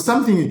 So there was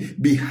something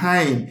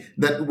behind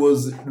that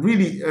was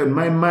really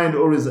my mind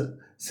always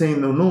saying,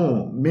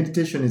 no,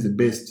 meditation is the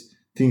best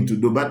thing to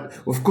do. But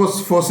of course,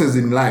 forces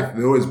in life,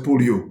 they always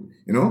pull you,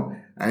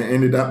 I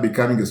ended up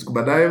becoming a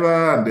scuba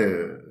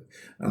diver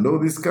and all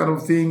this kind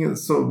of thing.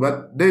 So,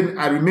 but then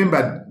I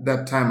remember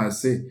that time I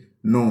say,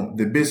 no,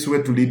 the best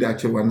way to lead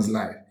actually one's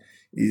life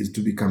is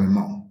to become a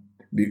monk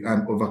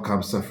and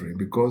overcome suffering,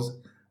 because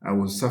I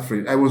was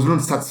suffering. I was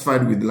not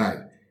satisfied with life,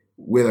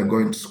 whether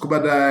going to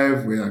scuba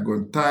dive, whether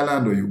going to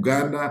Thailand or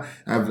Uganda.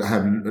 I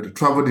have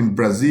traveled in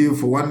Brazil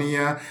for 1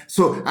 year.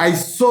 So I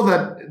saw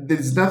that there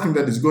is nothing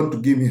that is going to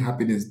give me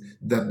happiness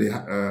that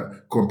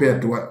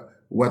compared to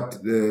what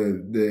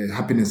the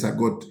happiness I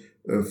got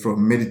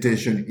from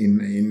meditation in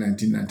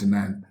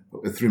 1999,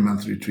 a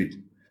 3-month retreat.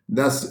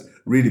 That's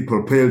really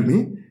propelled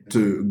me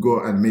to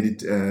go and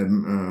meditate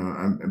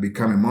and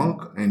become a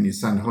monk in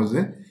San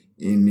Jose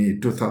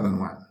in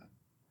 2001.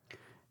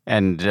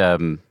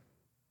 And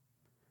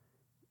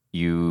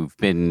you've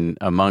been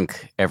a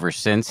monk ever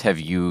since. Have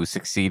you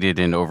succeeded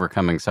in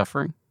overcoming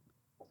suffering?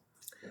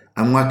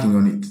 I'm working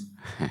on it.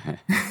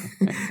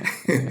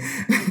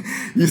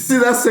 You see,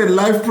 that's a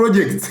life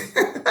project.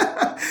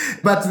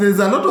 But there's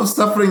a lot of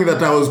suffering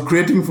that I was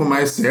creating for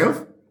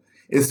myself,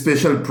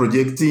 especially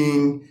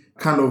projecting,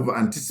 kind of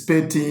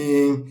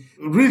anticipating.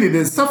 Really,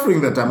 the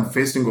suffering that I'm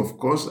facing, of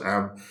course, I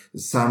have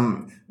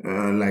some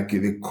like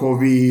the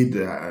COVID,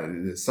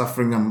 the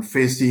suffering I'm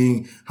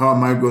facing. How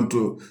am I going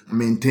to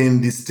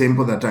maintain this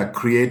tempo that I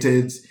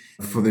created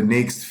for the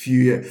next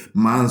few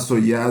months or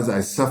years?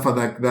 I suffer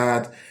like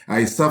that.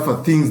 I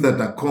suffer things that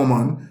are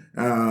common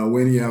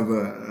when you have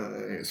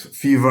a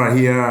fever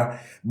here.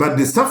 But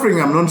the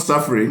suffering I'm not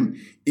suffering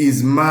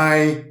is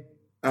my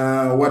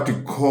what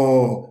you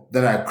call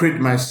that I create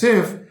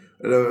myself.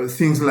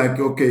 Things like,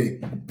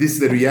 okay, this is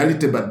the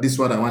reality, but this is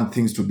what I want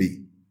things to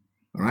be.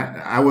 All right.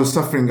 I was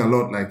suffering a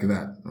lot like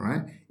that,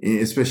 right?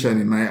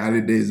 Especially in my early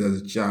days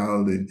as a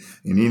child in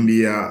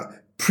India.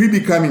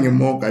 Pre-becoming a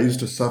monk, I used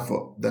to suffer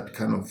that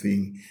kind of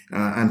thing,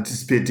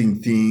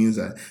 anticipating things,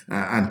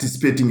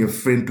 anticipating a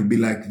friend to be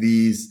like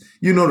this,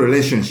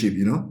 relationship,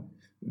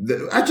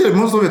 Actually,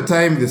 most of the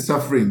time, the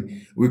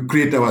suffering we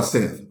create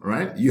ourselves,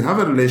 right? You have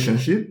a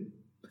relationship,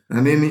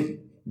 and then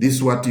this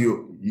is what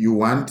you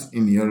want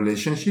in your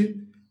relationship,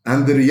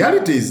 and the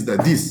reality is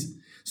that this.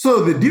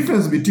 So the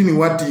difference between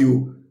what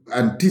you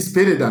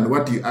anticipated and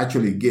what you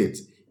actually get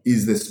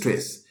is the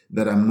stress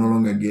that I'm no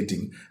longer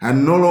getting. I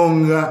no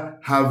longer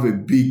have a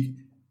big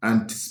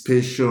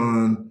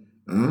anticipation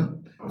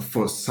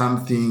for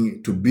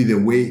something to be the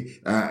way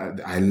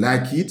I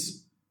like it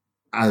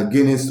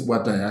against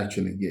what I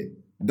actually get.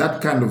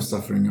 That kind of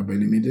suffering I've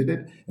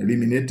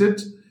eliminated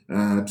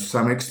to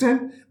some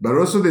extent, but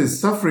also there's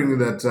suffering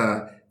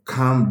that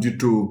come due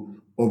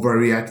to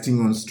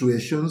overreacting on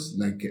situations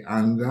like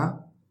anger,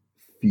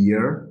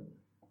 fear,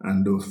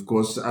 and of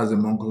course, as a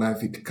monk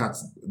life, it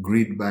cuts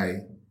greed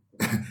by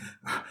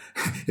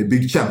a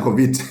big chunk of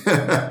it.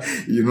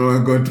 You're no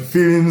longer going to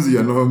films,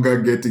 you're no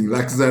longer getting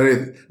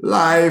luxury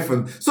life.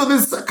 And so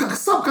there's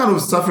some kind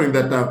of suffering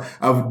that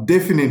I've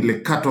definitely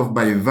cut off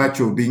by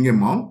virtue of being a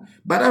monk,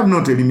 but I've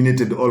not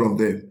eliminated all of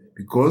them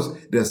because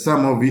there's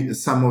some of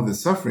the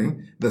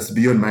suffering that's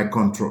beyond my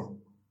control.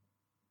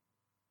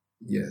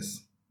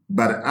 Yes.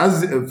 But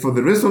as for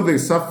the rest of the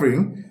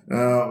suffering,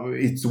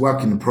 it's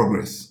work in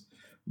progress.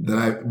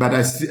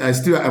 I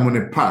still am on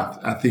a path,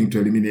 I think, to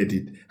eliminate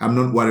it. I'm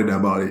not worried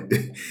about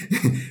it.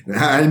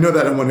 I know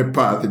that I'm on a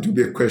path. It will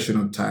be a question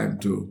of time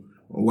to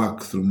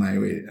work through my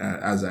way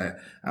as I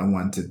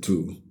wanted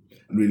to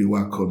really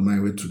work on my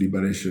way to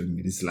liberation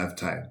in this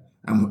lifetime.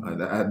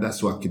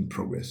 That's work in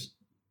progress.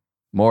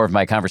 More of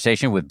my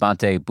conversation with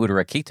Bhante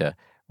Buddharakkhita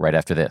right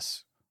after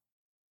this.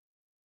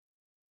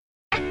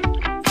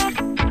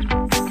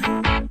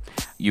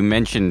 You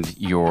mentioned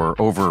your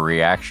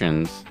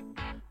overreactions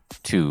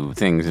to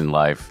things in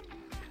life.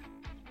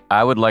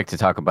 I would like to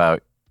talk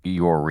about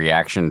your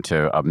reaction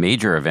to a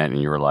major event in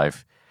your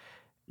life,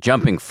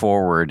 jumping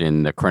forward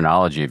in the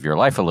chronology of your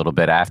life a little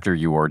bit after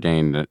you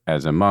ordained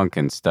as a monk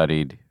and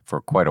studied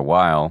for quite a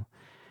while.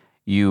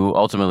 You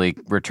ultimately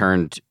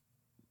returned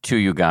to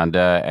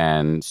Uganda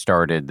and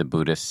started the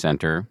Buddhist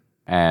Center.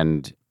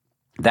 And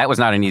that was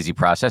not an easy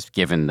process,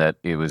 given that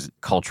it was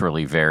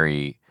culturally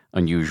very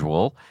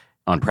unusual,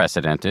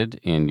 unprecedented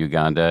in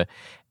Uganda.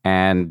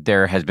 And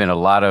there has been a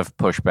lot of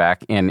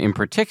pushback. And in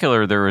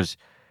particular, there was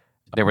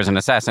an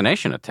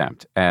assassination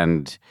attempt.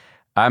 And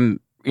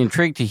I'm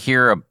intrigued to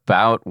hear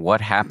about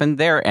what happened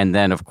there. And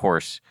then, of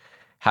course,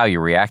 how you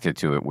reacted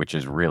to it, which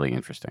is really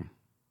interesting.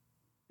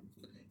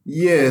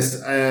 Yes,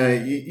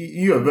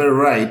 you are very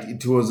right.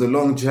 It was a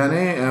long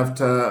journey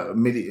after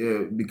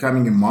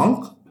becoming a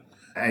monk.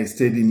 I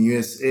stayed in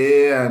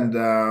USA, and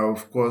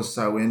of course,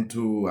 I went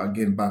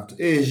back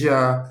to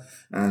Asia,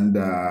 and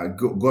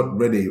got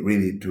ready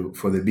really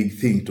for the big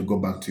thing to go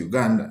back to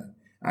Uganda.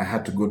 I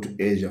had to go to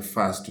Asia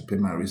first to pay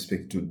my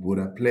respect to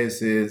Buddha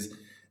places.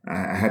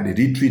 I had a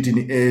retreat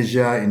in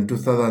Asia in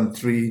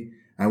 2003.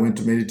 I went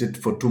to meditate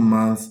for 2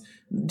 months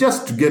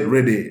just to get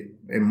ready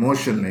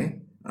emotionally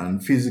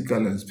and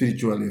physically and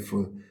spiritually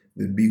for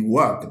the big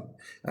work,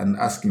 and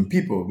asking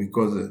people,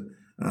 because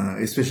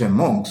especially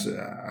monks,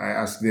 I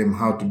asked them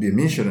how to be a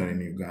missionary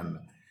in Uganda.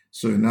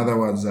 So in other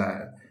words,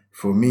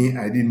 for me,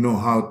 I didn't know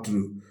how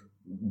to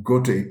go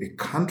to a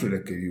country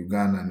like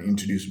Uganda and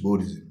introduce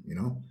Buddhism,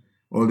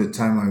 All the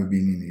time I've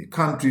been in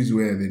countries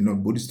where there are no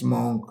Buddhist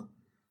monk,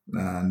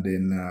 and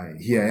then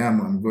here I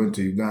am, I'm going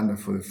to Uganda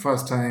for the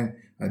first time.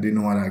 I didn't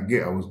know what I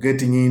was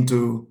getting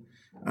into.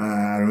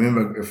 I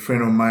remember a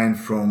friend of mine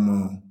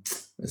from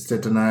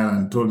Staten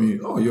Island told me,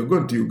 "Oh, you're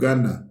going to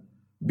Uganda.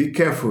 Be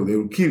careful, they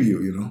will kill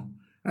you,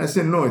 I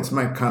said, "No, it's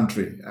my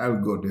country. I'll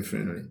go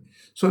definitely."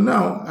 So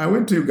now I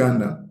went to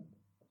Uganda.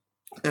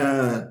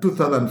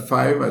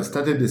 2005, I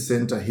started the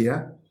center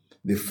here,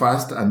 the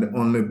first and the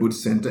only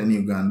Buddhist center in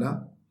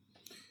Uganda.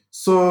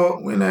 So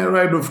when I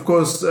arrived, of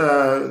course,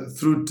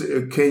 through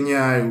Kenya,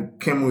 I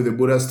came with the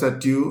Buddha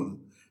statue,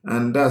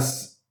 and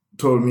that's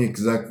told me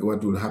exactly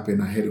what will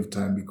happen ahead of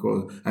time,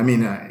 because,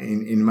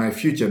 in my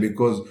future,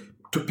 because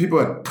people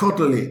are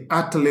totally,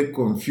 utterly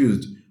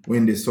confused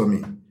when they saw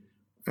me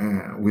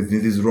with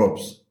these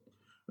robes.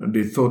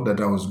 They thought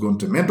that I was going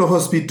to a mental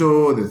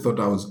hospital. They thought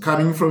I was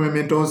coming from a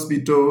mental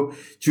hospital.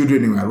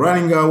 Children were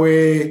running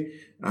away.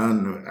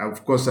 And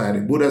of course, I had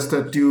a Buddha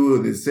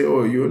statue. They say,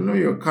 oh,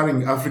 you're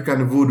carrying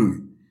African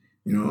voodoo,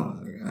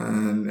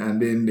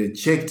 And then they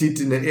checked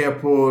it in the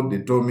airport.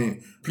 They told me,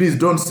 please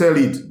don't sell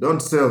it.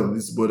 Don't sell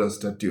this Buddha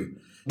statue.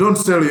 Don't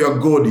sell your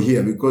God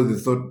here,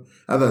 because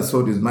others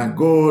thought it's my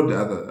God.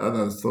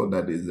 Others thought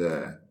that is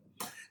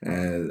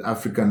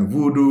African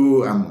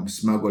voodoo. I'm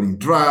smuggling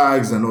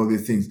drugs and all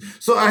these things.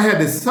 So I had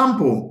a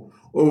sample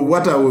of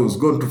what I was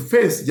going to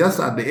face just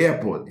at the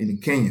airport in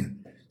Kenya.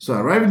 So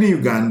I arrived in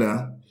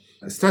Uganda.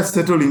 I started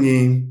settling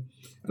in,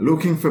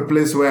 looking for a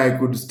place where I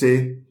could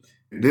stay.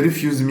 They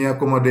refused me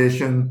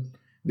accommodation.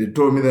 They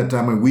told me that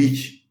I'm a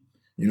witch,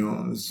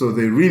 So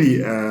they really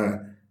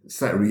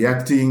started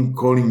reacting,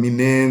 calling me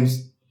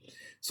names.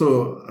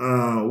 So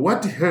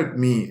what helped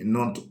me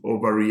not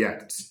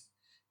overreact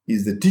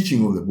is the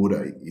teaching of the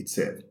Buddha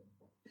itself.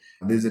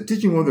 There's a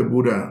teaching of the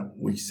Buddha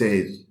which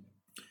says,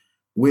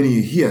 when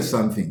you hear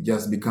something,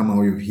 just become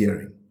aware of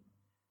hearing.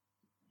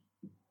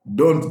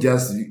 Don't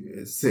just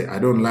say, I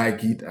don't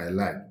like it, I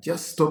like.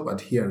 Just stop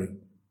at hearing.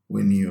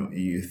 When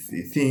you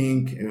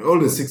think, all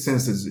the six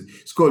senses,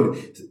 it's called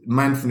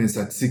mindfulness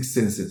at six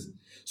senses.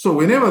 So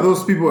whenever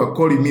those people are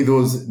calling me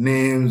those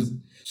names,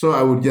 so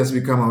I would just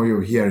become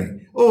aware of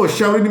hearing. Oh,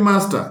 Shaolin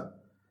master,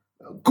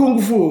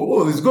 Kung Fu,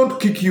 oh, it's going to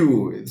kick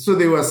you. So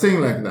they were saying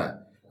like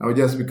that. I would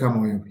just become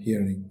aware of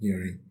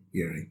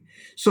hearing.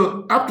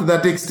 So up to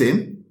that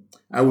extent,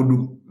 I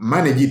would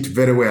manage it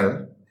very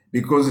well,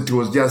 because it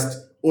was just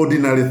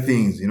ordinary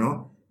things,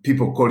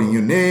 people calling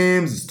you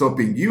names,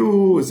 stopping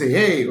you, say,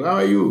 hey, how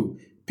are you?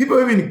 People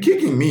even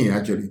kicking me,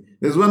 actually.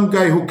 There's one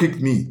guy who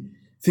kicked me,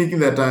 thinking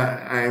that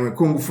I am a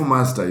Kung Fu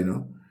master,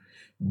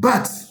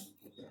 But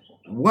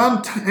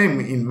one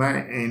time in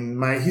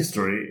my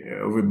history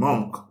of a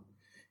monk,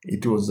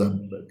 it was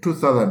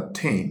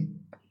 2010,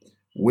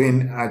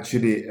 when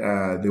actually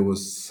there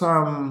was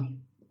some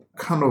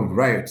kind of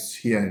riots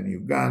here in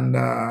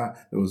Uganda.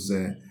 There was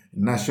a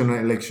national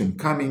election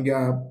coming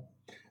up.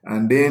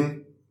 And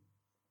then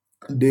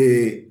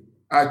they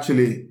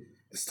actually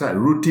started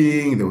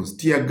looting. There was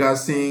tear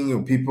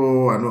gassing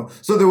people.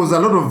 So there was a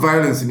lot of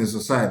violence in the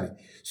society.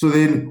 So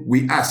then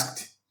we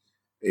asked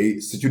a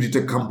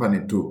security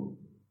company to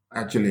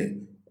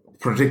actually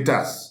protect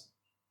us.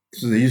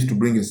 So they used to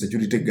bring a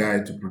security guy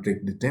to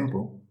protect the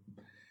temple.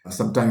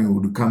 Sometimes he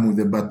would come with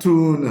a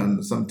baton,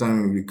 and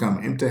sometimes he would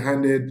come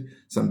empty-handed,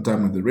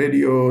 sometimes with the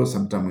radio,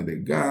 sometimes with a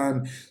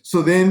gun.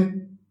 So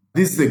then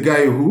this is the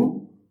guy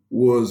who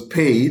was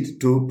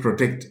paid to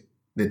protect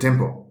the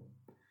temple.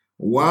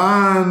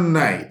 One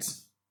night,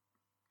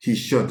 he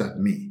shot at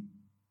me.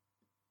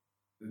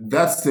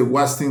 That's the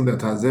worst thing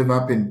that has ever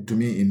happened to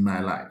me in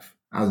my life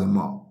as a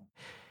monk.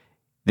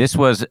 This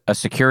was a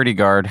security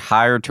guard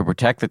hired to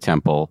protect the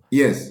temple.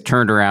 Yes.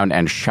 Turned around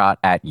and shot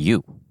at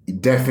you.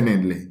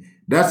 Definitely.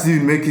 That's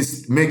even make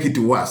it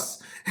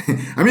worse.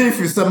 I mean,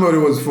 if somebody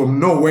was from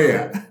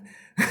nowhere,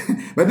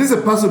 but this is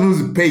a person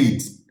who's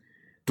paid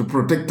to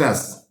protect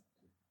us.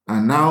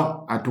 And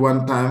now, at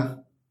one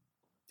time,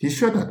 he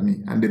shot at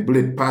me, and the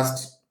bullet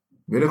passed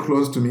very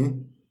close to me,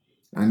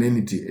 and then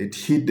it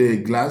hit the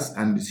glass,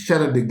 and it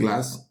shattered the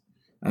glass,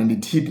 and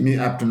it hit me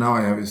up to now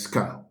I have a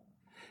scar.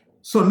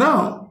 So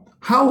now,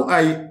 how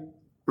I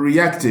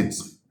reacted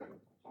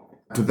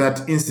to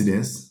that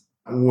incident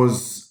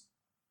was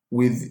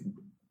with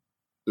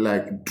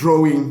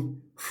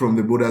drawing from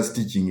the Buddha's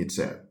teaching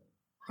itself,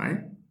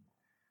 right?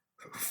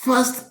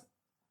 First,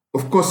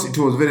 of course, it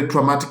was a very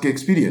traumatic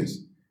experience,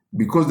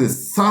 because the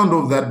sound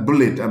of that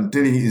bullet, I'm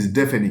telling you, is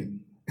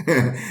deafening.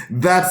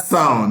 That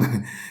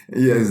sound,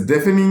 is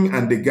deafening,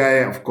 and the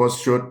guy, of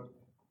course, shot.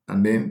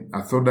 And then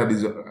I thought that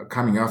is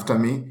coming after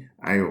me.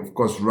 I, of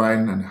course,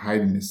 ran and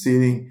hid in the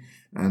ceiling.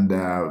 And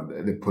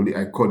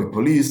I called the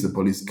police. The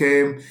police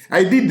came.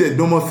 I did the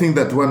normal thing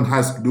that one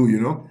has to do,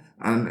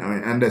 and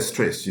under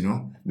stress,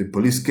 The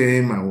police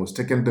came. I was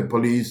taken to the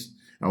police.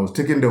 I was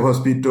taken to the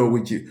hospital,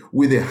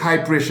 with a high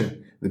pressure.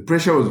 The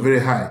pressure was very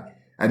high.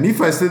 And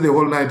if I stayed the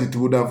whole night,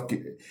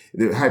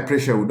 the high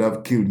pressure would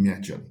have killed me,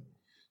 actually.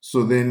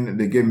 So then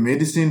they gave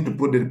medicine to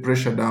put the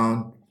pressure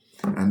down,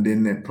 and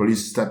then the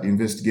police start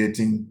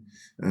investigating.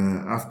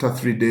 After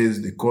 3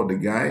 days, they caught the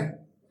guy,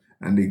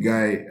 and the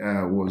guy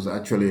was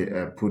actually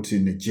put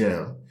in a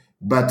jail.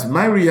 But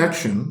my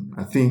reaction,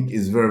 I think,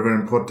 is very, very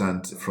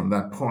important from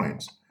that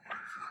point.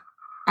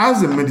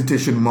 As a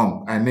meditation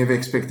monk, I never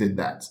expected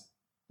that,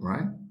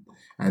 right?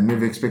 I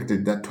never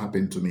expected that to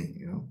happen to me,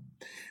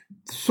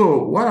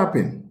 So what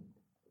happened?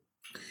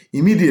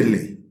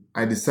 Immediately,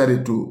 I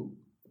decided to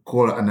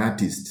call an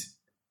artist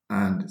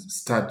and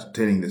start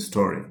telling the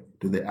story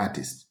to the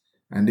artist,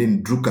 and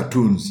then drew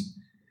cartoons.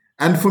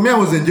 And for me, I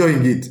was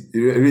enjoying it,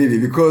 really,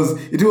 because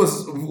it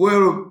was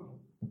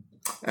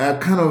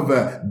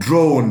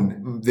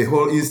drawn. The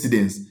whole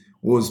incident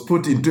was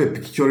put into a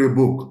pictorial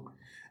book.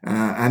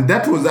 And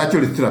that was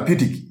actually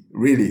therapeutic,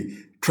 really,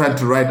 trying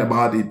to write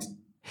about it.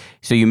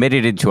 So you made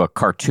it into a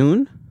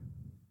cartoon?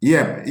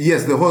 Yeah,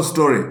 yes, the whole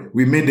story.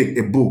 We made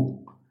a book.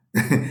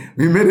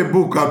 We made a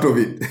book out of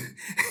it.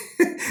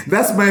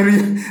 That's my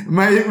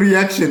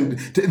reaction.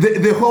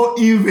 The whole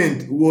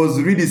event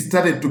was really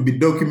started to be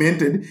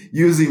documented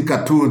using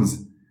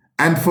cartoons.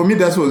 And for me,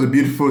 that was a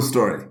beautiful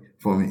story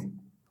for me.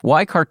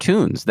 Why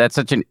cartoons? That's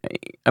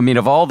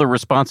of all the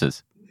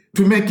responses.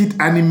 To make it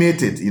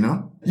animated,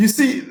 You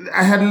see,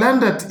 I had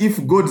learned that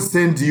if God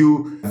sends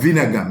you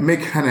vinegar,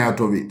 make honey out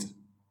of it.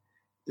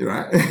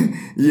 Right?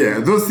 Yeah,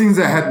 those things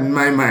I had in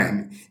my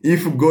mind.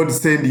 If God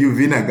send you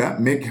vinegar,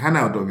 make honey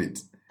out of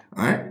it.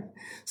 Right?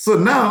 So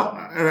now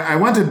I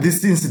wanted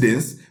this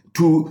incident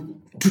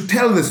to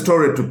tell the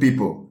story to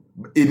people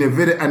in a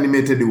very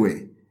animated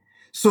way.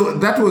 So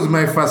that was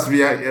my first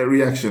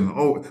reaction,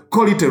 or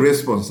call it a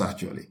response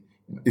actually,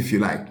 if you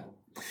like.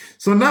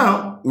 So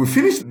now we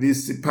finished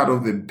this part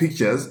of the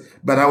pictures,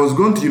 but I was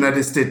going to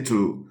United States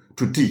to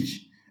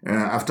teach.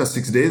 After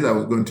 6 days, I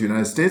was going to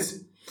United States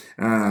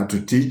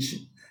to teach.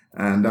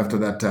 And after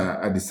that,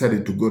 I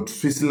decided to go to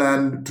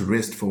Switzerland to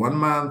rest for 1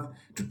 month,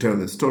 to tell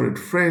the story to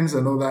friends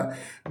and all that.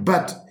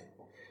 But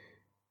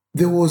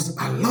there was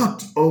a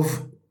lot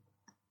of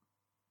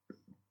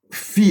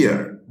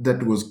fear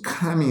that was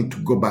coming to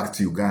go back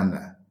to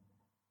Uganda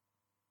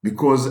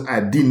because I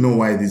didn't know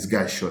why this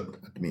guy shot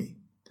at me.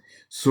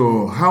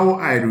 So how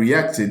I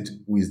reacted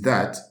with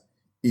that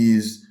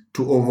is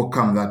to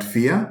overcome that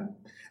fear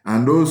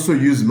and also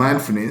use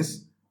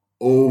mindfulness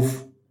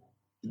of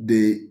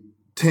the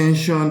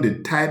tension, the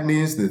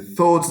tightness, the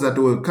thoughts that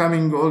were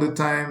coming all the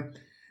time.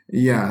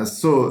 Yeah,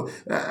 so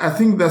I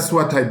think that's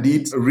what I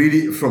did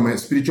really from a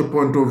spiritual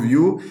point of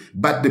view.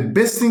 But the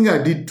best thing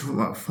I did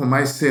for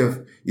myself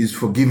is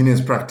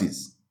forgiveness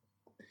practice.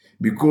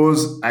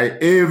 Because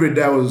every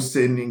day I was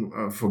sending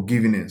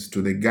forgiveness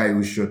to the guy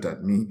who shot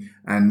at me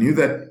and knew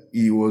that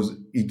he was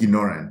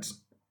ignorant.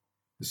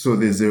 So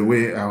there's a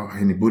way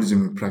in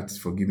Buddhism we practice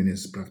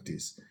forgiveness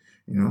practice.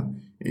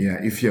 Yeah,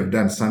 if you have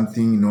done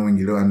something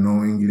knowingly or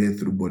unknowingly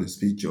through body,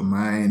 speech, or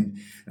mind,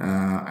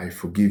 I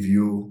forgive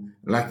you.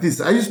 Like this,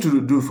 I used to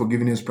do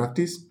forgiveness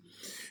practice,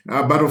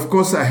 but of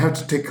course I have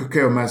to take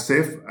care of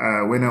myself.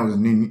 When I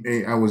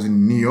was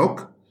in New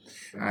York,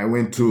 I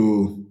went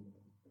to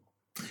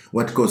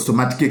what called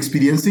somatic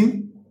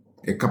experiencing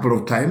a couple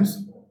of times,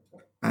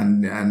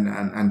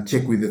 and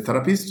check with the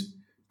therapist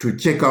to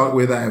check out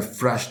whether I have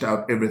flushed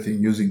out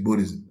everything using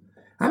Buddhism.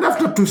 And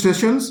after 2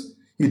 sessions,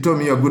 he told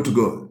me, "You're good to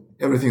go.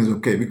 Everything's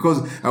okay."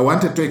 Because I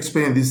wanted to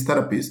explain this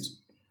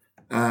therapist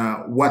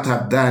what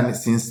I've done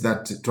since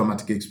that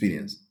traumatic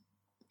experience.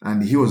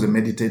 And he was a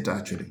meditator,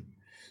 actually.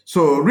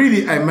 So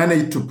really, I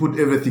managed to put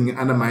everything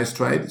under my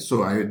stride.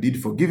 So I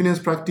did forgiveness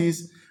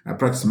practice. I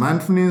practiced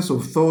mindfulness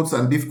of thoughts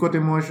and difficult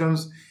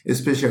emotions,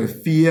 especially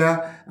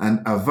fear and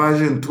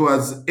aversion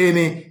towards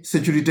any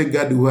security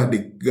guard who had a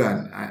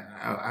gun.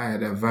 I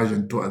had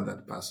aversion towards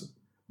that person.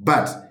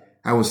 But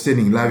I was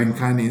sending loving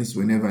kindness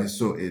whenever I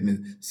saw a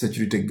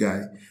security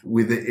guy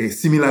with a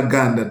similar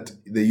gun that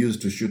they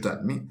used to shoot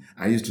at me.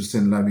 I used to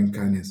send loving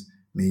kindness.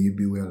 May you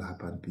be well,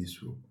 happy, and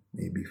peaceful.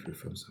 May you be free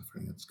from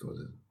suffering and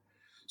causes.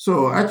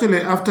 So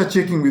actually, after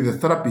checking with the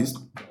therapist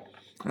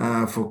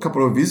for a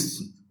couple of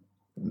visits,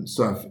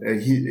 so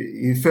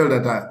he felt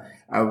that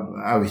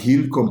I've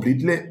healed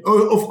completely.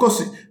 Of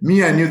course,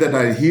 I knew that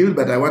I healed,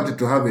 but I wanted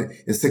to have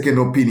a second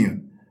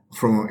opinion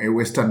from a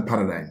Western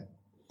paradigm.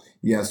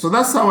 Yeah, so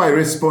that's how I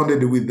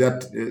responded with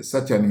that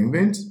such an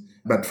event.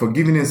 But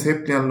forgiveness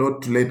helped me a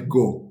lot to let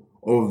go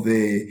of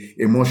the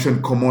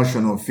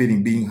commotion of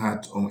feeling being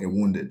hurt or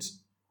wounded.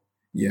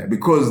 Yeah,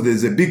 because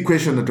there's a big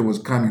question that was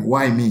coming.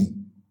 Why me?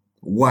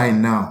 Why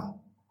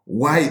now?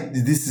 Why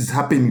this is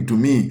happening to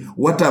me?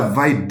 What have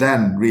I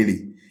done,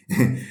 really?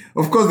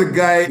 Of course, the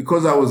guy,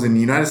 because I was in the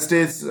United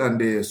States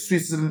and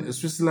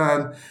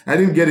Switzerland, I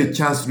didn't get a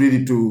chance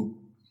really to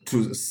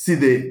see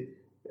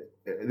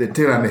the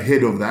tail and the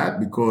head of that,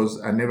 because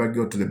I never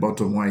got to the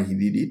bottom why he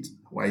did it,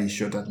 why he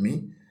shot at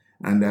me.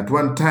 And at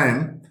one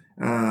time,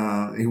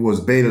 he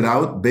was bailed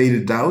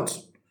out.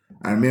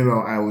 I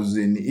remember I was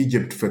in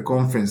Egypt for a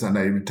conference and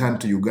I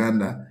returned to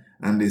Uganda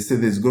and they said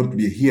there's going to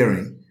be a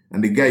hearing.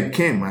 And the guy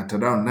came at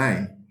around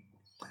 9.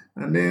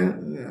 And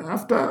then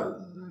after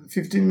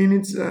 15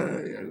 minutes,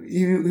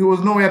 he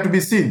was nowhere to be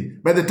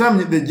seen. By the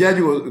time the judge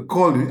was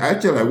called,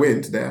 actually I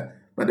went there,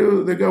 but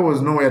the guy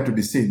was nowhere to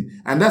be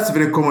seen. And that's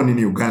very common in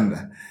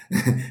Uganda.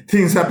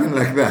 Things happen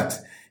like that.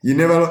 You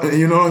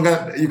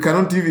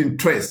cannot even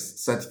trace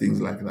such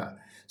things like that.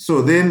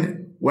 So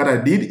then what I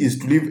did is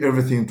to leave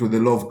everything to the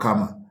law of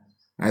karma.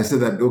 I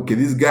said that, okay,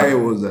 this guy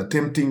was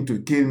attempting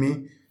to kill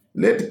me.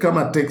 Let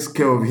karma take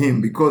care of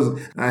him, because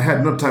I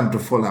had no time to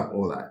follow up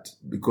all that.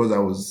 Because I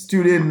was a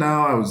student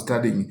now, I was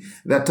studying.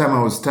 That time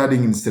I was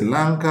studying in Sri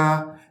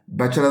Lanka,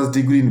 bachelor's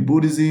degree in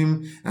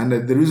Buddhism. And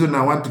the reason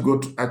I want to go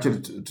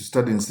to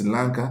study in Sri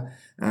Lanka,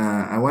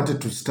 I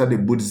wanted to study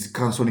Buddhist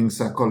counseling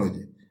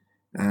psychology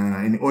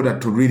in order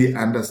to really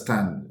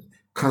understand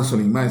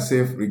counseling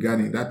myself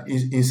regarding that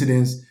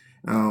incidents,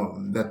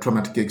 that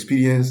traumatic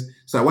experience.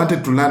 So I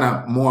wanted to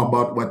learn more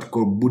about what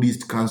called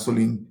Buddhist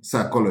counseling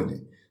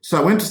psychology. So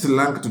I went to Sri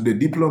Lanka to do a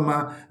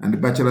diploma and a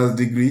bachelor's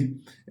degree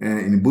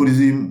in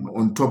Buddhism.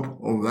 On top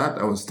of that,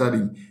 I was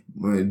studying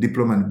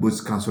diploma in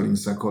Buddhist counseling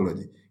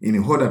psychology in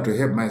order to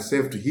help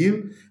myself to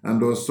heal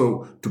and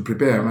also to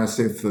prepare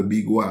myself for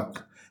big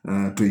work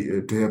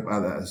to help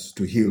others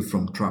to heal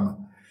from trauma.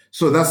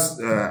 So that's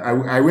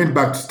I went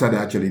back to study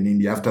actually in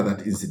India after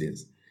that incident.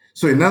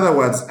 So in other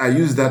words, I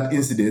used that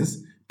incident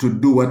to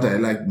do what I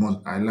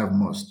love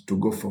most, to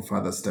go for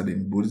further study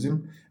in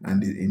Buddhism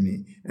and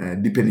in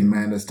deepening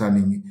my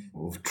understanding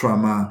of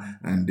trauma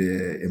and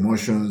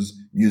emotions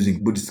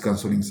using Buddhist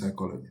counseling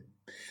psychology.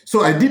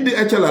 So I did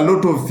actually a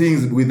lot of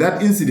things with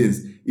that incident.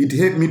 It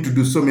helped me to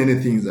do so many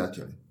things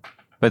actually.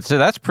 But so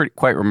that's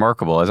quite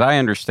remarkable. As I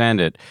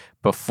understand it,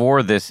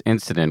 before this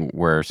incident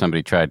where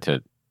somebody tried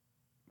to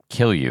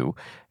kill you,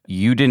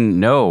 you didn't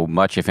know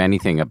much, if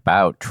anything,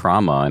 about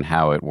trauma and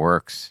how it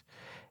works.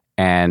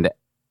 And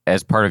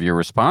as part of your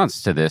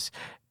response to this,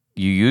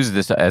 you use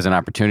this as an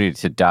opportunity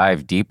to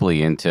dive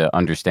deeply into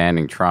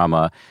understanding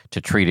trauma, to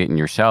treat it in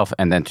yourself,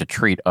 and then to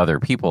treat other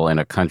people in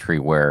a country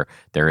where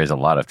there is a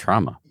lot of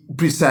trauma.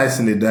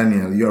 Precisely,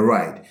 Daniel, you're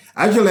right.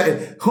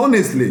 Actually,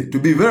 honestly, to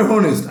be very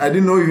honest, I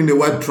didn't know even the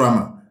word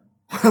trauma.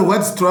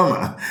 What's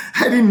trauma?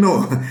 I didn't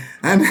know.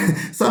 And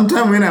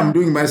sometimes when I'm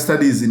doing my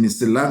studies in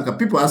Sri Lanka,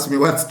 people ask me,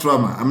 what's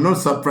trauma? I'm not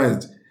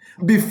surprised.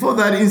 Before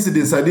that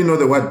incident, I didn't know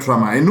the word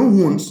trauma. I knew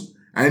wounds.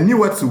 I knew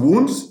what's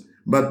wounds,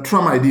 but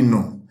trauma I didn't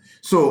know.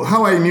 So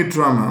how I knew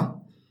trauma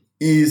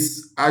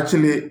is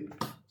actually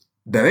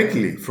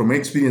directly from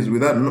experience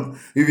without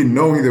even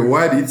knowing the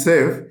word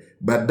itself.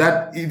 But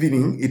that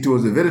evening, it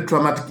was a very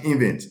traumatic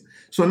event.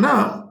 So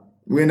now,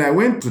 when I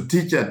went to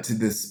teach at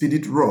the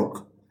Spirit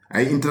Rock,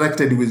 I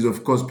interacted with,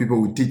 of course,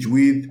 people we teach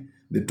with.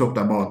 They talked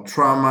about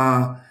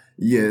trauma.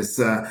 Yes,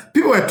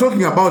 people were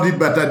talking about it,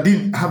 but I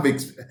didn't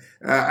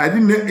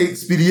know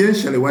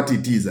experientially what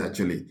it is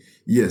actually.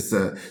 Yes.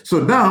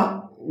 So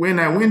now, when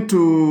I went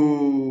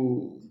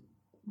to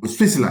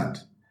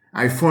Switzerland,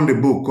 I found a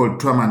book called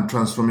Trauma and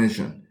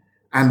Transformation,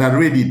 and I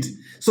read it.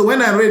 So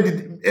when I read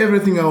it,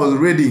 everything I was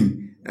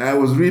reading,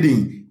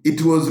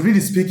 it was really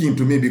speaking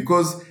to me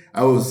because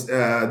they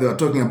were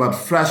talking about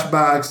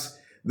flashbacks.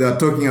 They are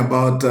talking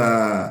about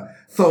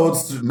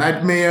thoughts,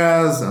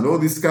 nightmares, and all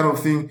this kind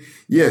of thing.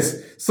 Yes.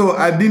 So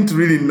I didn't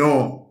really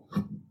know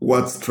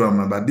what's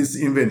trauma, but this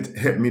event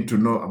helped me to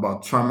know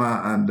about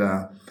trauma. And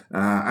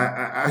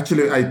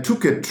I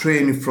took a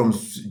train from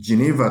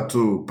Geneva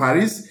to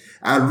Paris.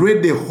 I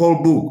read the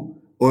whole book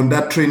on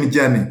that train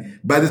journey.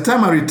 By the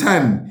time I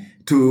returned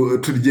to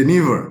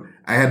Geneva,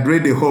 I had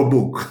read the whole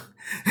book.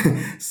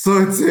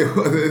 So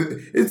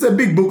it's a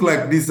big book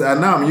like this. And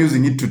now I'm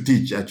using it to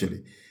teach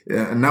actually.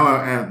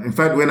 In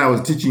fact, when I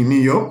was teaching in New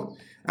York,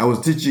 I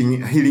was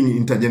teaching healing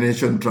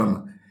intergenerational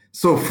trauma.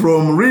 So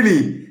from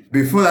really,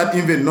 before that,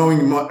 even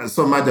knowing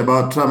so much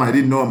about trauma, I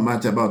didn't know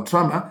much about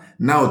trauma.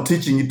 Now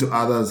teaching it to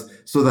others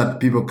so that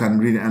people can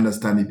really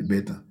understand it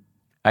better.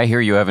 I hear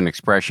you have an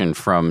expression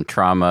from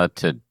trauma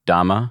to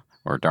Dhamma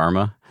or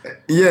Dharma.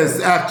 Yes,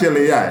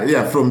 actually,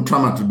 yeah, from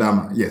trauma to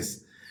Dharma,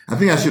 yes. I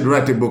think I should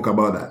write a book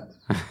about that.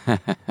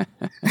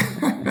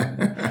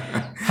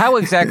 How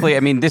exactly, I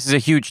mean, this is a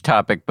huge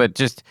topic, but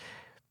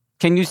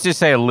can you just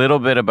say a little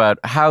bit about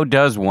how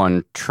does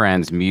one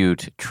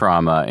transmute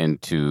trauma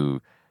into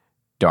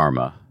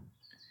Dharma?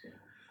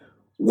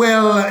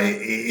 Well,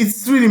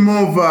 it's really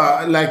more of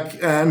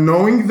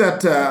knowing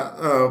that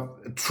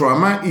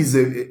trauma is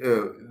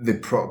the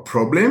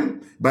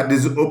problem, but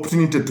there's an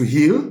opportunity to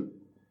heal.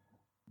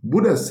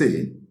 Buddha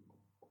said,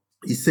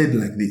 he said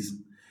like this,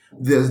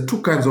 there's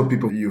two kinds of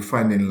people you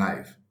find in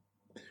life.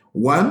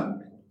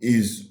 One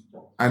is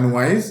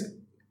unwise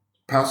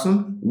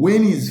person.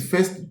 When he's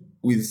faced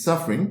with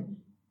suffering,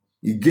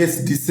 he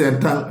gets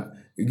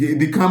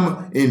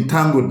become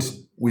entangled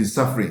with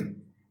suffering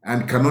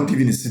and cannot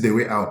even see the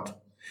way out.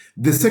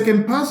 The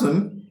second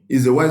person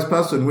is a wise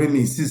person when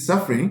he sees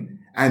suffering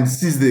and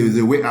sees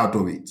the way out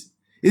of it.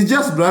 It's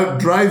just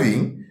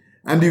driving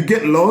and you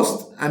get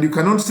lost and you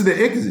cannot see the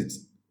exit.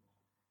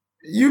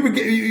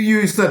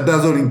 You start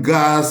dazzling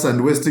gas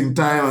and wasting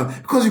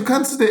time because you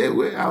can't see the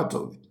way out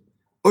of it.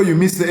 Or you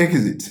miss the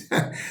exit.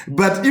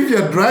 But if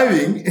you're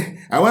driving,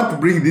 I want to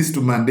bring this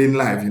to mundane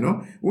life,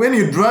 When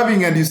you're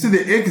driving and you see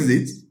the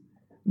exit,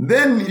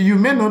 then you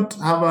may not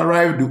have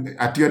arrived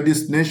at your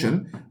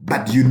destination,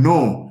 but you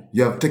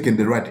have taken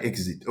the right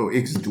exit, or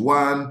exit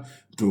 1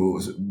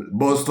 to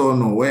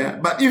Boston or where.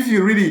 But if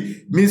you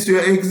really miss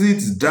your exit,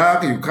 it's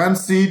dark, you can't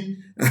see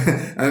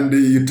it, and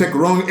you take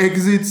wrong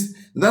exits.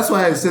 That's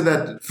why I say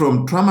that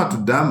from trauma to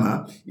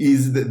Dharma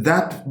is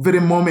that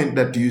very moment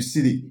that you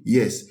see,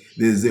 yes,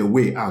 there's a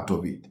way out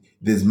of it.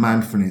 There's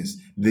mindfulness.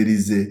 There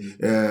is a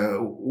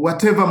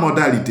whatever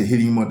modality,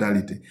 healing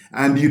modality,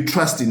 and you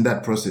trust in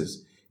that process.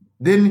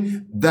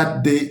 Then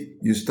that day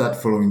you start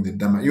following the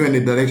Dharma. You're in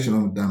the direction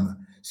of Dharma.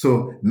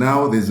 So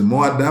now there's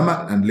more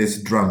Dharma and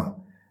less drama.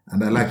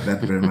 And I like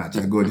that very much.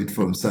 I got it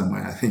from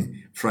somewhere, I think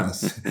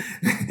France.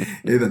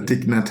 Either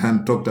Thich Nhat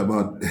Hanh talked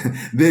about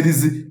there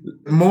is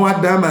more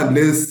drama and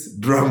less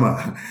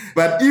drama.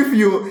 But if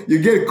you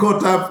get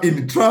caught up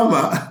in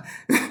drama,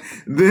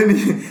 then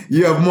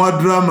you have more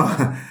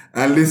drama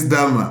and less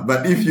drama.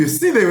 But if you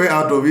see the way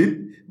out of it,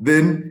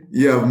 then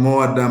you have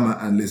more drama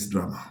and less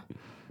drama.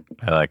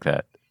 I like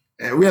that.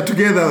 We are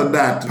together on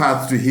that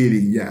path to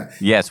healing, yeah.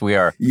 Yes, we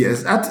are.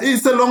 Yes,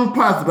 it's a long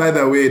path, by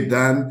the way,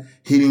 Dan.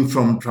 Healing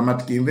from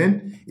traumatic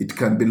event, it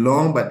can be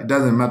long, but it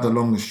doesn't matter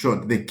long or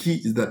short. The key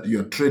is that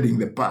you're treading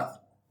the path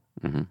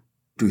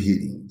to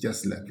healing,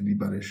 just like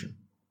liberation.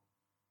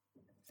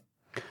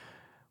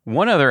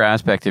 One other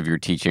aspect of your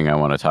teaching I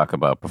want to talk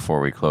about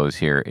before we close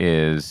here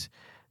is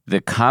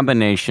the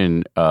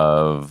combination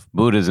of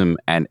Buddhism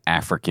and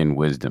African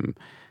wisdom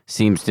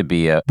seems to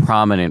be a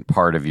prominent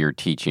part of your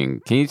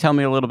teaching. Can you tell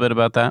me a little bit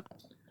about that?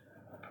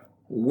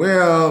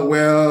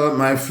 Well,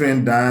 my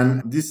friend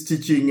Dan, this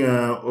teaching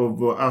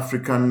of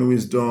African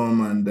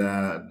wisdom and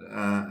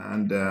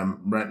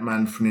right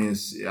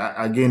mindfulness,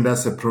 again,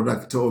 that's a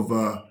product of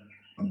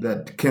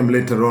that came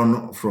later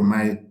on from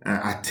my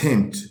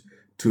attempt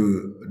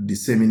to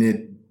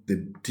disseminate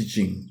the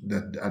teaching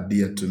that are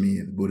dear to me,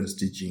 the Buddha's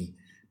teaching,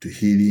 to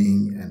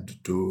healing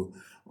and to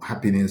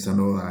happiness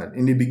and all that.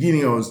 In the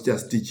beginning, I was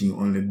just teaching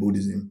only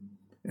Buddhism,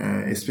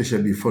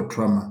 especially before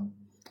trauma.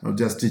 I was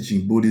just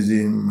teaching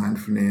Buddhism,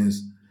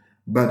 mindfulness.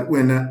 But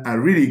when I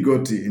really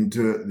got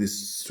into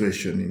this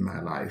situation in my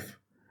life,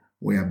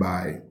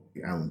 whereby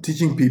I'm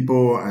teaching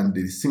people and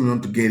they seem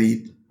not to get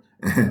it,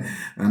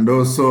 and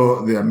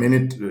also there are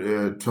many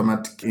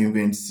traumatic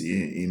events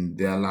in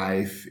their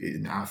life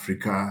in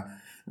Africa,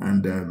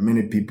 and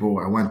many people,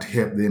 I want to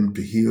help them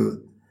to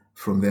heal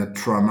from their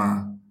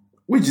trauma,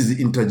 which is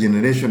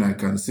intergenerational, I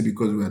can see,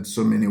 because we had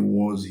so many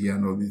wars here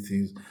and all these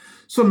things.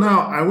 So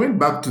now I went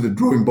back to the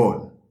drawing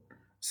board,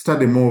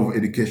 study more of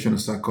educational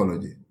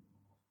psychology.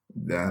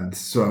 And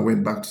so I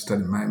went back to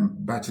study my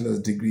bachelor's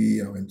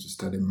degree. I went to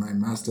study my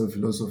master of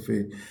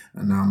philosophy,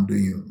 and now I'm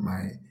doing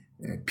my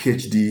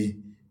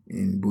PhD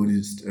in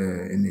Buddhist,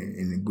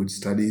 in good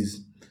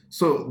studies.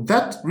 So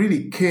that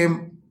really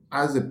came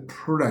as a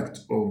product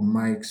of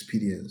my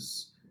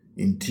experience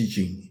in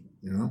teaching,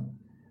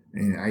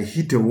 And I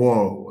hit a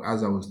wall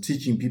as I was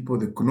teaching people.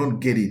 They could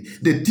not get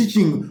it. The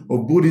teaching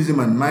of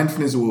Buddhism and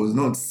mindfulness was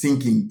not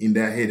sinking in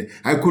their head.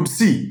 I could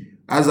see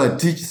as I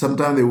teach,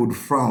 sometimes they would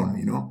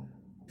frown,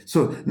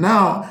 So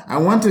now I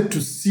wanted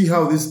to see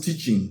how this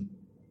teaching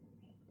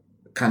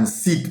can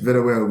sit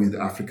very well with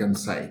African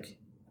psyche,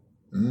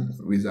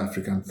 with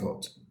African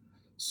thought.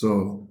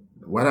 So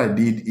what I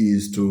did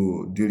is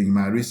during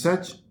my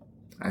research,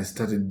 I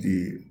started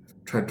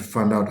try to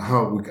find out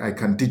how I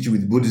can teach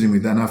with Buddhism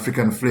with an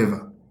African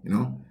flavor.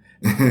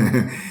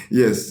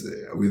 Yes,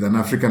 with an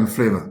African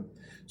flavor.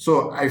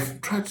 So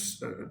I've tried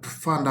to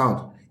find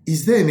out,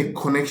 is there any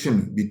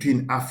connection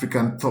between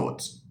African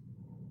thoughts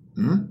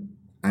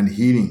and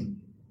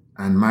healing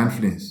and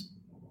mindfulness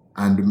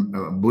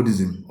and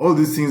Buddhism? All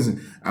these things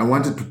I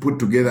wanted to put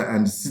together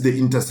and see the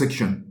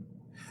intersection.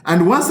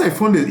 And once I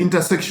found the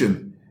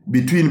intersection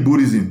between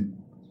Buddhism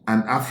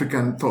and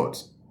African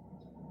thoughts,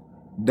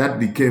 that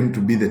became to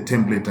be the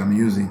template I'm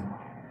using.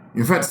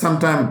 In fact,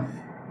 sometimes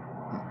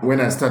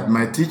when I start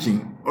my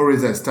teaching,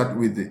 always I start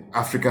with the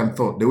African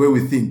thought, the way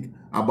we think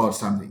about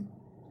something,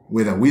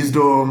 whether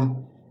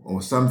wisdom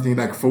or something.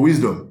 Like for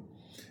wisdom,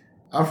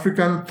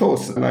 African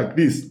thoughts are like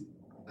this.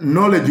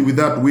 Knowledge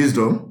without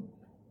wisdom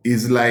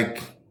is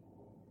like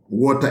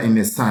water in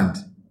the sand.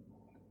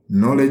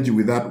 Knowledge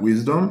without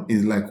wisdom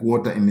is like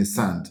water in the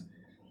sand.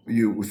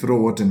 You throw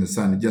water in the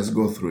sand, you just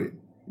go through it.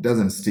 It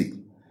doesn't stick.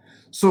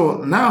 So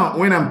now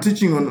when I'm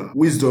teaching on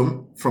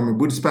wisdom from a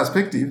Buddhist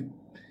perspective,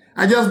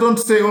 I just don't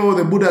say,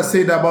 the Buddha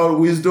said about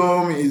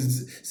wisdom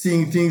is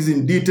seeing things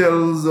in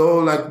details,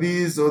 or like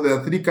this, or there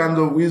are 3 kinds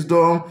of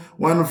wisdom,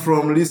 one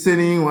from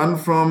listening, one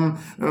from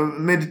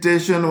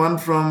meditation, one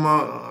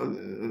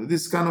from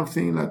this kind of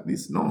thing like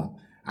this. No,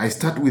 I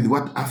start with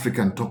what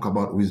Africans talk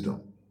about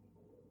wisdom.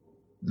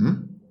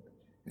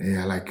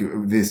 Yeah, like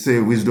they say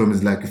wisdom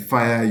is like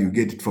fire, you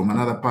get it from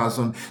another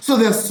person. So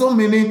there are so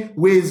many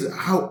ways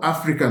how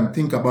Africans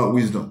think about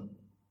wisdom.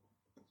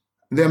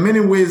 There are many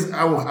ways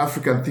how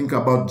Africans think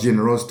about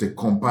generosity,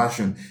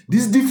 compassion.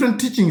 This different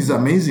teaching is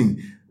amazing.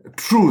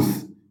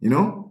 Truth,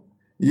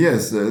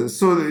 Yes,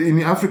 so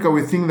in Africa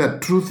we think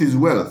that truth is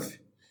wealth,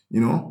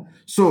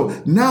 So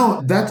now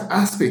that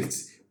aspect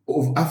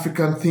of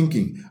African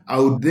thinking, I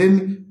would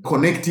then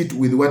connect it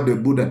with what the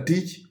Buddha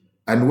teach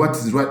and what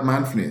is right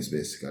mindfulness,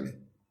 basically.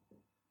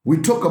 We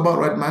talk about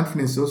right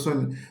mindfulness also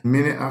in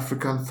many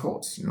African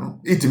thoughts,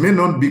 It may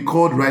not be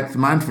called right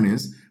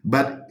mindfulness,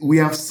 but we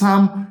have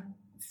some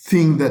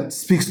thing that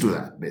speaks to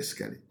that,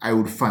 basically. I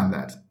would find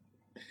that.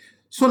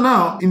 So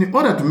now, in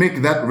order to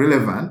make that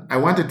relevant, I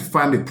wanted to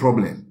find a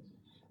problem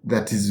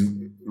that is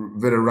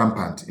very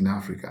rampant in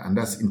Africa, and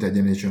that's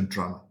intergenerational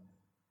trauma.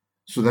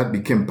 So that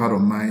became part of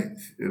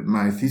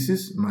my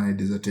thesis, my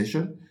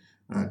dissertation,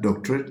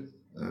 doctorate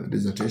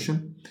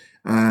dissertation.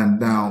 And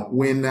now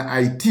when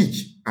I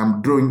teach,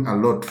 I'm drawing a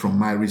lot from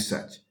my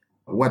research.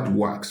 What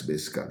works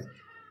basically?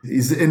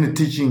 Is there any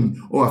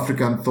teaching or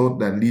African thought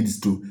that leads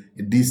to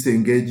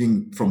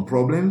disengaging from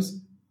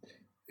problems?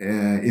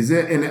 Is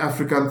there any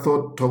African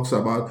thought talks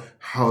about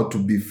how to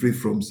be free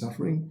from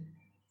suffering?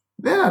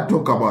 Then I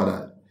talk about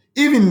that.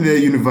 Even the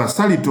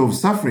universality of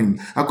suffering,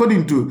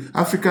 according to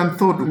African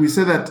thought, we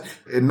say that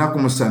in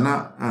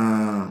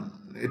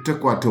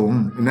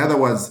other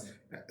words,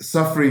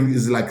 suffering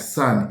is like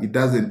sun. It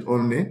doesn't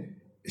only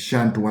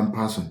shine to one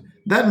person.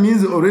 That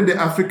means already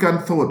African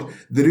thought,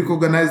 they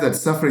recognize that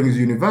suffering is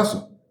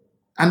universal.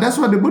 And that's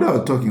what the Buddha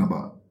was talking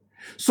about.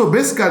 So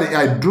basically,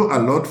 I draw a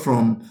lot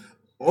from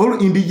all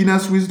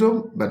indigenous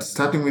wisdom, but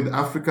starting with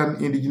African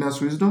indigenous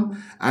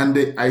wisdom, and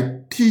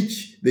I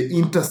teach the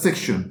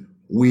intersection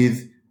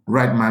with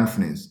right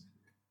mindfulness.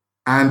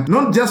 And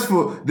not just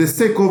for the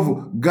sake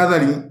of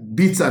gathering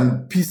bits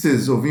and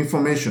pieces of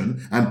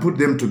information and put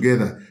them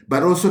together,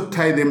 but also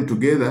tie them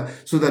together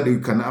so that you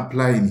can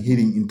apply in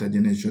healing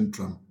intergenerational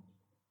trauma.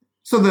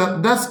 So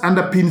that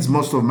underpins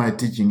most of my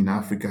teaching in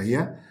Africa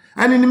here.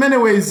 And in many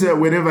ways,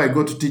 whenever I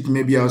go to teach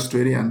maybe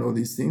Australia and all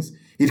these things,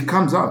 it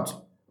comes out.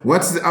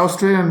 What's the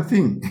Australian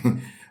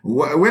thing?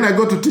 When I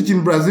go to teach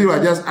in Brazil,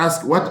 I just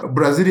ask what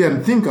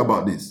Brazilians think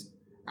about this.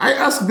 I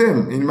ask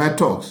them in my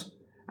talks,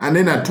 and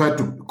then I try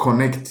to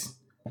connect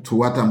to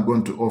what I'm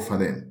going to offer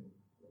them.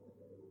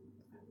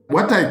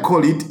 What I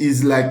call it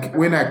is like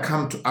when I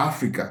come to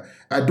Africa,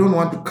 I don't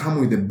want to come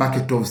with a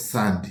bucket of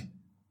sand.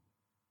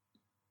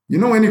 You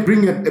know, when you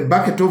bring a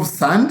bucket of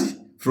sand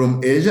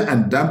from Asia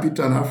and dump it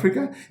on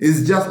Africa,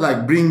 it's just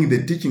like bringing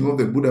the teaching of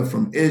the Buddha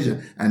from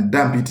Asia and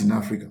dump it in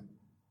Africa.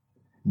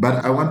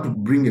 But I want to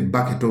bring a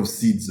bucket of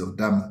seeds of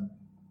Dhamma.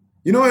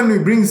 You know, when we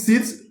bring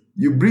seeds,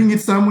 you bring it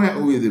somewhere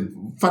with a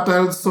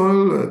fertile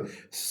soil,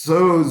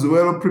 soil is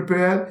well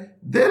prepared.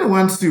 Then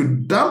once you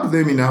dump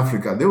them in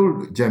Africa, they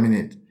will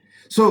germinate.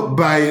 So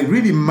by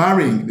really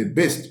marrying the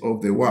best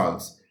of the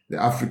worlds,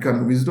 the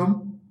African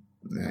wisdom,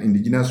 the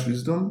indigenous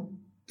wisdom,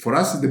 for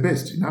us is the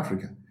best in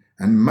Africa.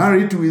 And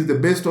marry it with the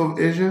best of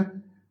Asia,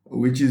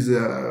 which is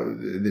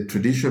the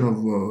tradition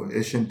of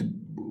ancient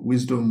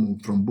wisdom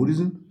from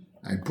Buddhism.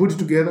 I put it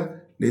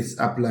together, let's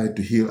apply it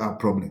to heal our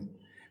problem.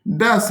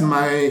 That's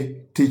my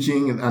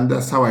teaching, and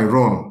that's how I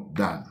roll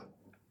that.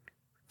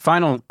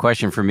 Final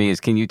question for me is,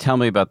 can you tell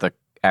me about the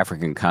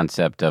African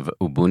concept of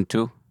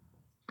Ubuntu?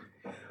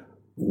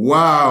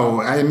 Wow,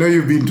 I know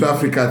you've been to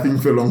Africa, I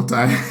think, for a long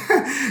time.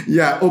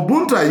 Yeah,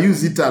 Ubuntu, I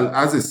use it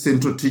as a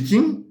central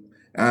teaching.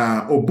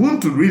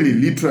 Ubuntu really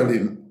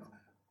literally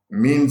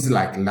means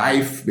like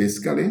life,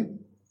 basically.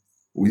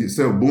 We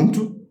say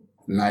Ubuntu,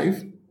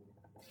 life.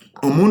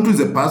 Umuntu is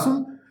a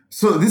person.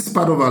 So this is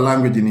part of our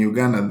language in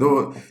Uganda,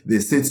 though they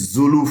say it's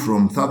Zulu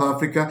from South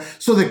Africa.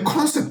 So the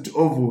concept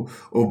of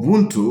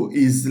Ubuntu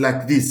is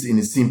like this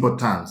in simple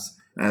terms,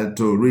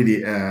 to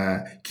really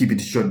keep it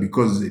short,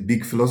 because it's a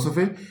big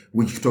philosophy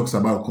which talks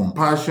about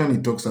compassion,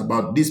 it talks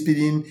about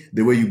discipline,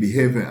 the way you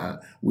behave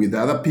with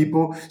other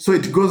people. So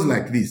it goes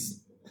like this.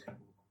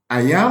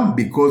 I am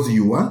because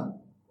you are,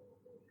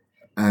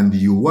 and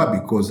you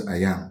are because I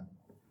am.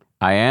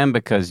 I am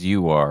because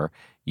you are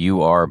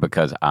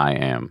because I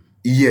am.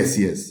 Yes,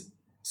 yes.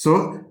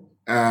 So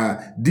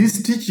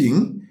this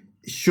teaching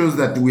shows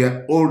that we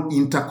are all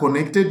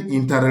interconnected,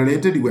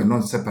 interrelated, we are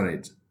not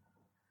separate.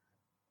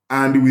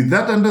 And with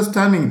that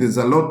understanding, there's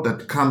a lot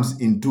that comes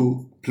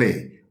into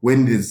play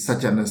when there's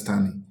such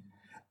understanding.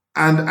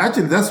 And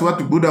actually, that's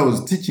what Buddha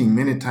was teaching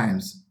many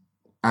times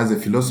as a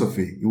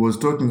philosophy. He was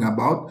talking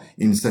about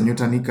in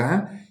Sanyutta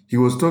Nikaya, he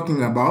was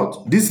talking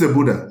about, this is the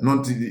Buddha,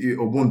 not the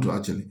Ubuntu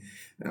actually.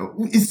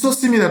 It's so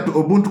similar to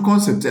Ubuntu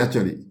concept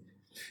actually.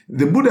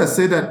 The Buddha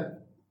said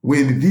that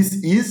when this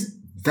is,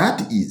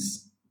 that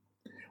is.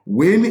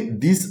 When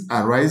this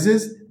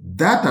arises,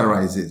 that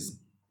arises.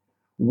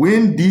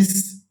 When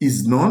this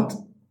is not,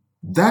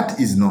 that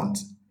is not.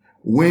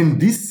 When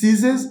this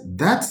ceases,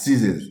 that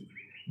ceases.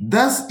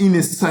 That's in a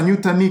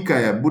Sanyutta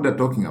Nikaya, Buddha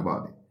talking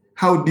about it.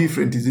 How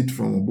different is it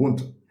from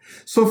Ubuntu?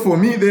 So for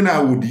me, then I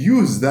would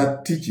use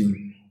that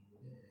teaching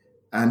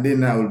and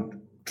then I would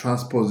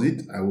transpose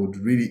it. I would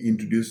really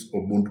introduce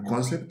Ubuntu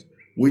concept,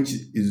 which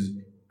is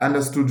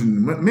understood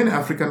in many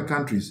African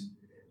countries.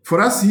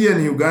 For us here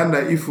in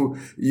Uganda, if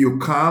you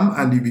come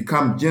and you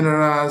become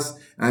generous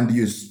and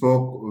you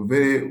spoke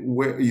very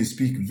well, you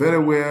speak very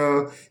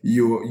well,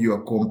 you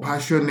are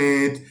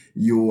compassionate,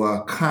 you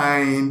are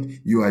kind,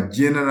 you are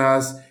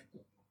generous.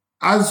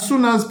 As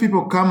soon as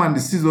people come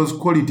and see those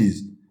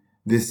qualities,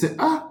 they say,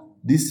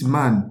 this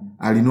man,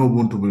 alino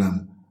Ubuntu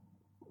bulamu.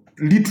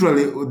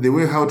 Literally, the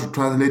way how to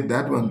translate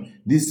that one,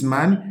 this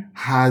man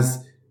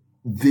has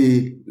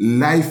the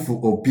life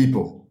of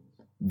people.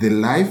 The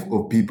life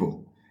of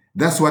people.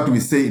 That's what we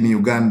say in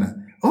Uganda.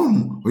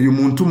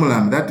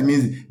 That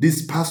means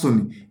this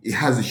person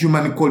has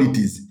human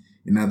qualities,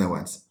 in other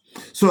words.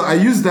 So I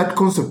use that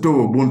concept of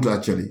Ubuntu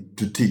actually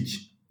to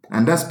teach.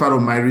 And that's part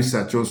of my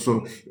research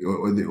also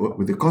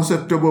with the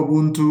concept of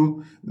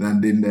Ubuntu,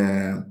 and then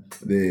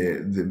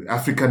the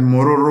African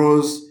moral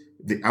laws,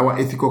 our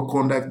ethical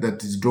conduct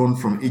that is drawn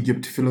from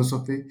Egyptian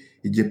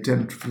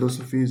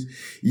philosophies.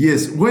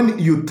 Yes, when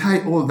you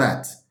tie all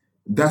that,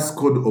 that's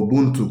called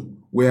Ubuntu,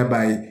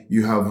 whereby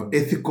you have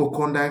ethical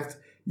conduct,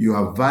 you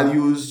have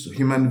values,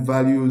 human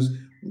values,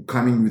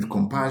 coming with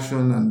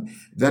compassion, and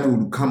that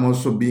would come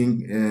also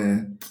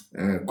being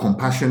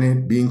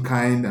compassionate, being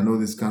kind, and all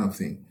this kind of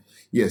thing.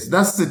 Yes,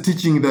 that's the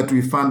teaching that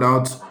we found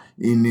out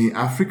in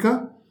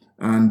Africa.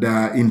 And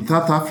in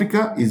South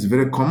Africa, it's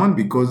very common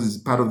because it's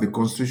part of the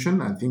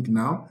constitution. I think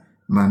now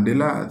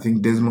Mandela, I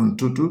think Desmond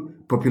Tutu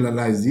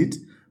popularized it.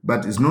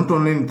 But it's not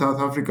only in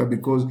South Africa,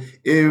 because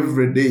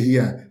every day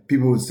here,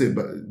 people would say,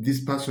 but this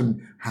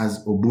person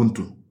has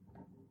Ubuntu.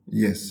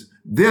 Yes.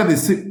 There they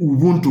say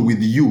Ubuntu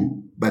with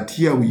U, but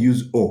here we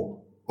use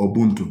O,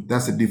 Ubuntu.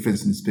 That's the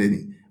difference in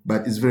spelling.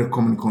 But it's a very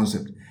common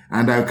concept.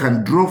 And I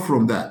can draw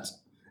from that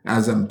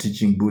as I'm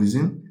teaching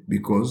Buddhism,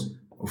 because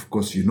of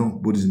course,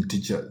 Buddhism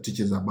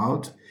teaches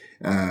about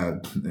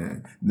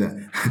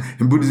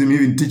Buddhism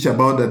even teach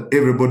about that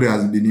everybody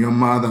has been your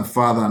mother,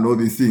 father, and all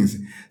these things.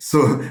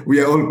 So we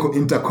are all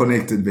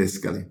interconnected,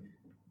 basically.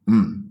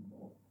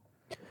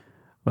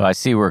 Well, I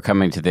see we're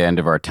coming to the end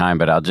of our time,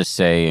 but I'll just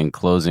say in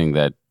closing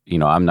that,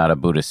 I'm not a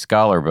Buddhist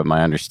scholar, but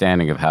my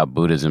understanding of how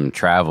Buddhism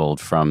traveled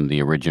from the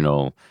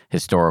original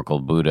historical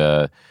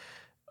Buddha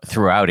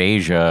throughout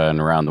Asia and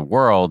around the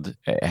world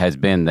has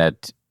been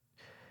that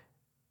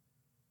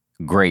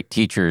great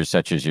teachers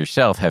such as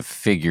yourself have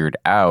figured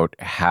out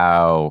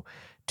how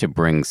to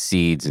bring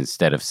seeds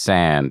instead of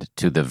sand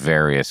to the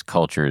various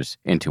cultures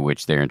into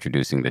which they're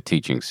introducing the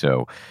teaching.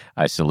 So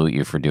I salute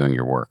you for doing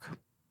your work.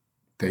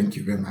 Thank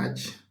you very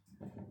much.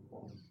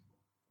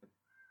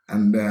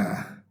 And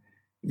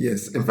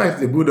yes, in fact,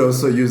 the Buddha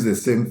also used the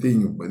same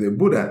thing. The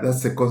Buddha,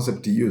 that's the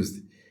concept he used,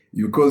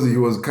 because he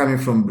was coming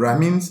from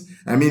Brahmins.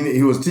 I mean,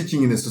 he was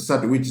teaching in a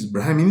society which is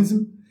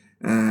Brahminism,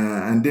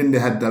 and then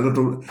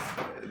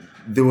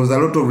there was a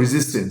lot of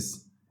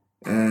resistance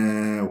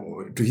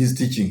to his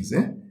teachings.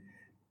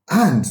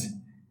 And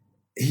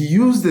he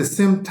used the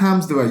same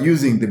terms they were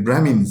using, the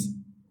Brahmins,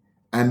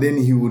 and then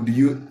he would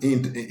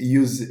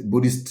use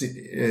Buddhist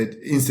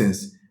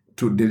incense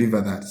to deliver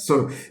that.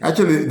 So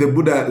actually the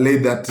Buddha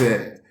laid that,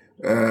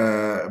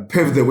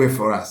 paved the way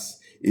for us.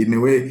 In a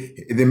way,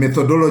 the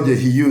methodology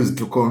he used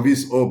to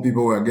convince all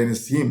people who were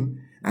against him,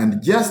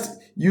 and just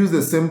use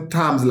the same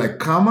terms like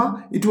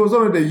karma, it was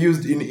already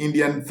used in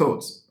Indian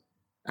thoughts,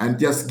 and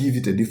just give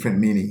it a different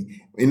meaning.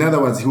 In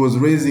other words, he was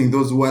raising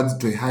those words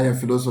to a higher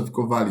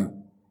philosophical value,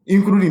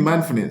 including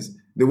mindfulness.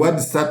 The word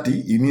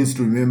sati, it means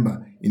to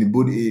remember in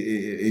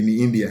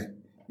India.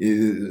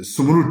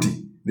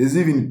 Smruti, there's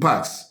even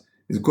parks.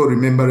 It's called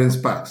remembrance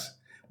parks.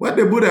 When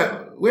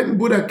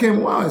Buddha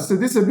came, wow, so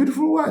this is a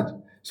beautiful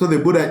word. So the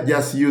Buddha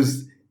just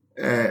used,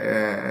 gave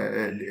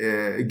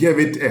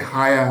it a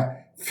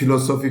higher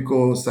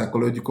philosophical,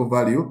 psychological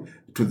value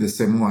to the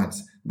same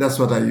words. That's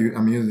what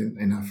I'm using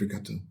in Africa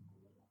too.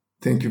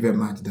 Thank you very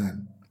much,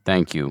 Dan.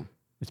 Thank you.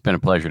 It's been a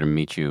pleasure to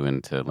meet you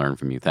and to learn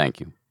from you. Thank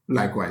you.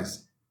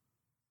 Likewise.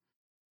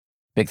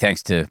 Big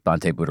thanks to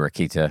Bhante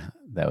Buddharakkhita.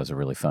 That was a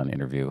really fun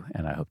interview,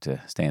 and I hope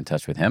to stay in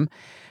touch with him.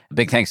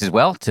 Big thanks as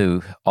well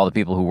to all the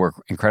people who work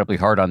incredibly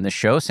hard on this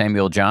show.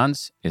 Samuel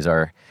Johns is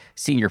our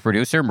senior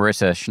producer.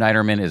 Marissa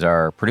Schneiderman is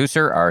our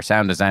producer. Our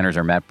sound designers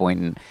are Matt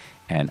Boynton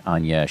and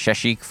Anya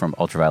Sheshik from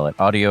Ultraviolet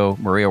Audio.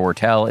 Maria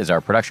Wortel is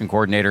our production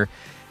coordinator.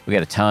 We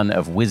got a ton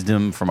of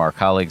wisdom from our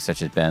colleagues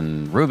such as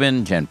Ben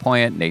Rubin, Jen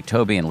Poyant, Nate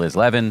Toby, and Liz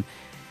Levin.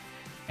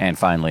 And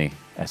finally,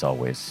 as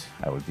always,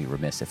 I would be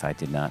remiss if I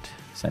did not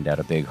send out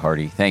a big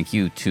hearty thank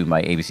you to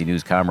my ABC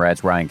News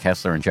comrades, Ryan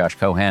Kessler and Josh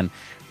Cohan.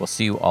 We'll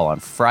see you all on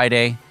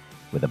Friday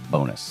with a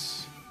bonus.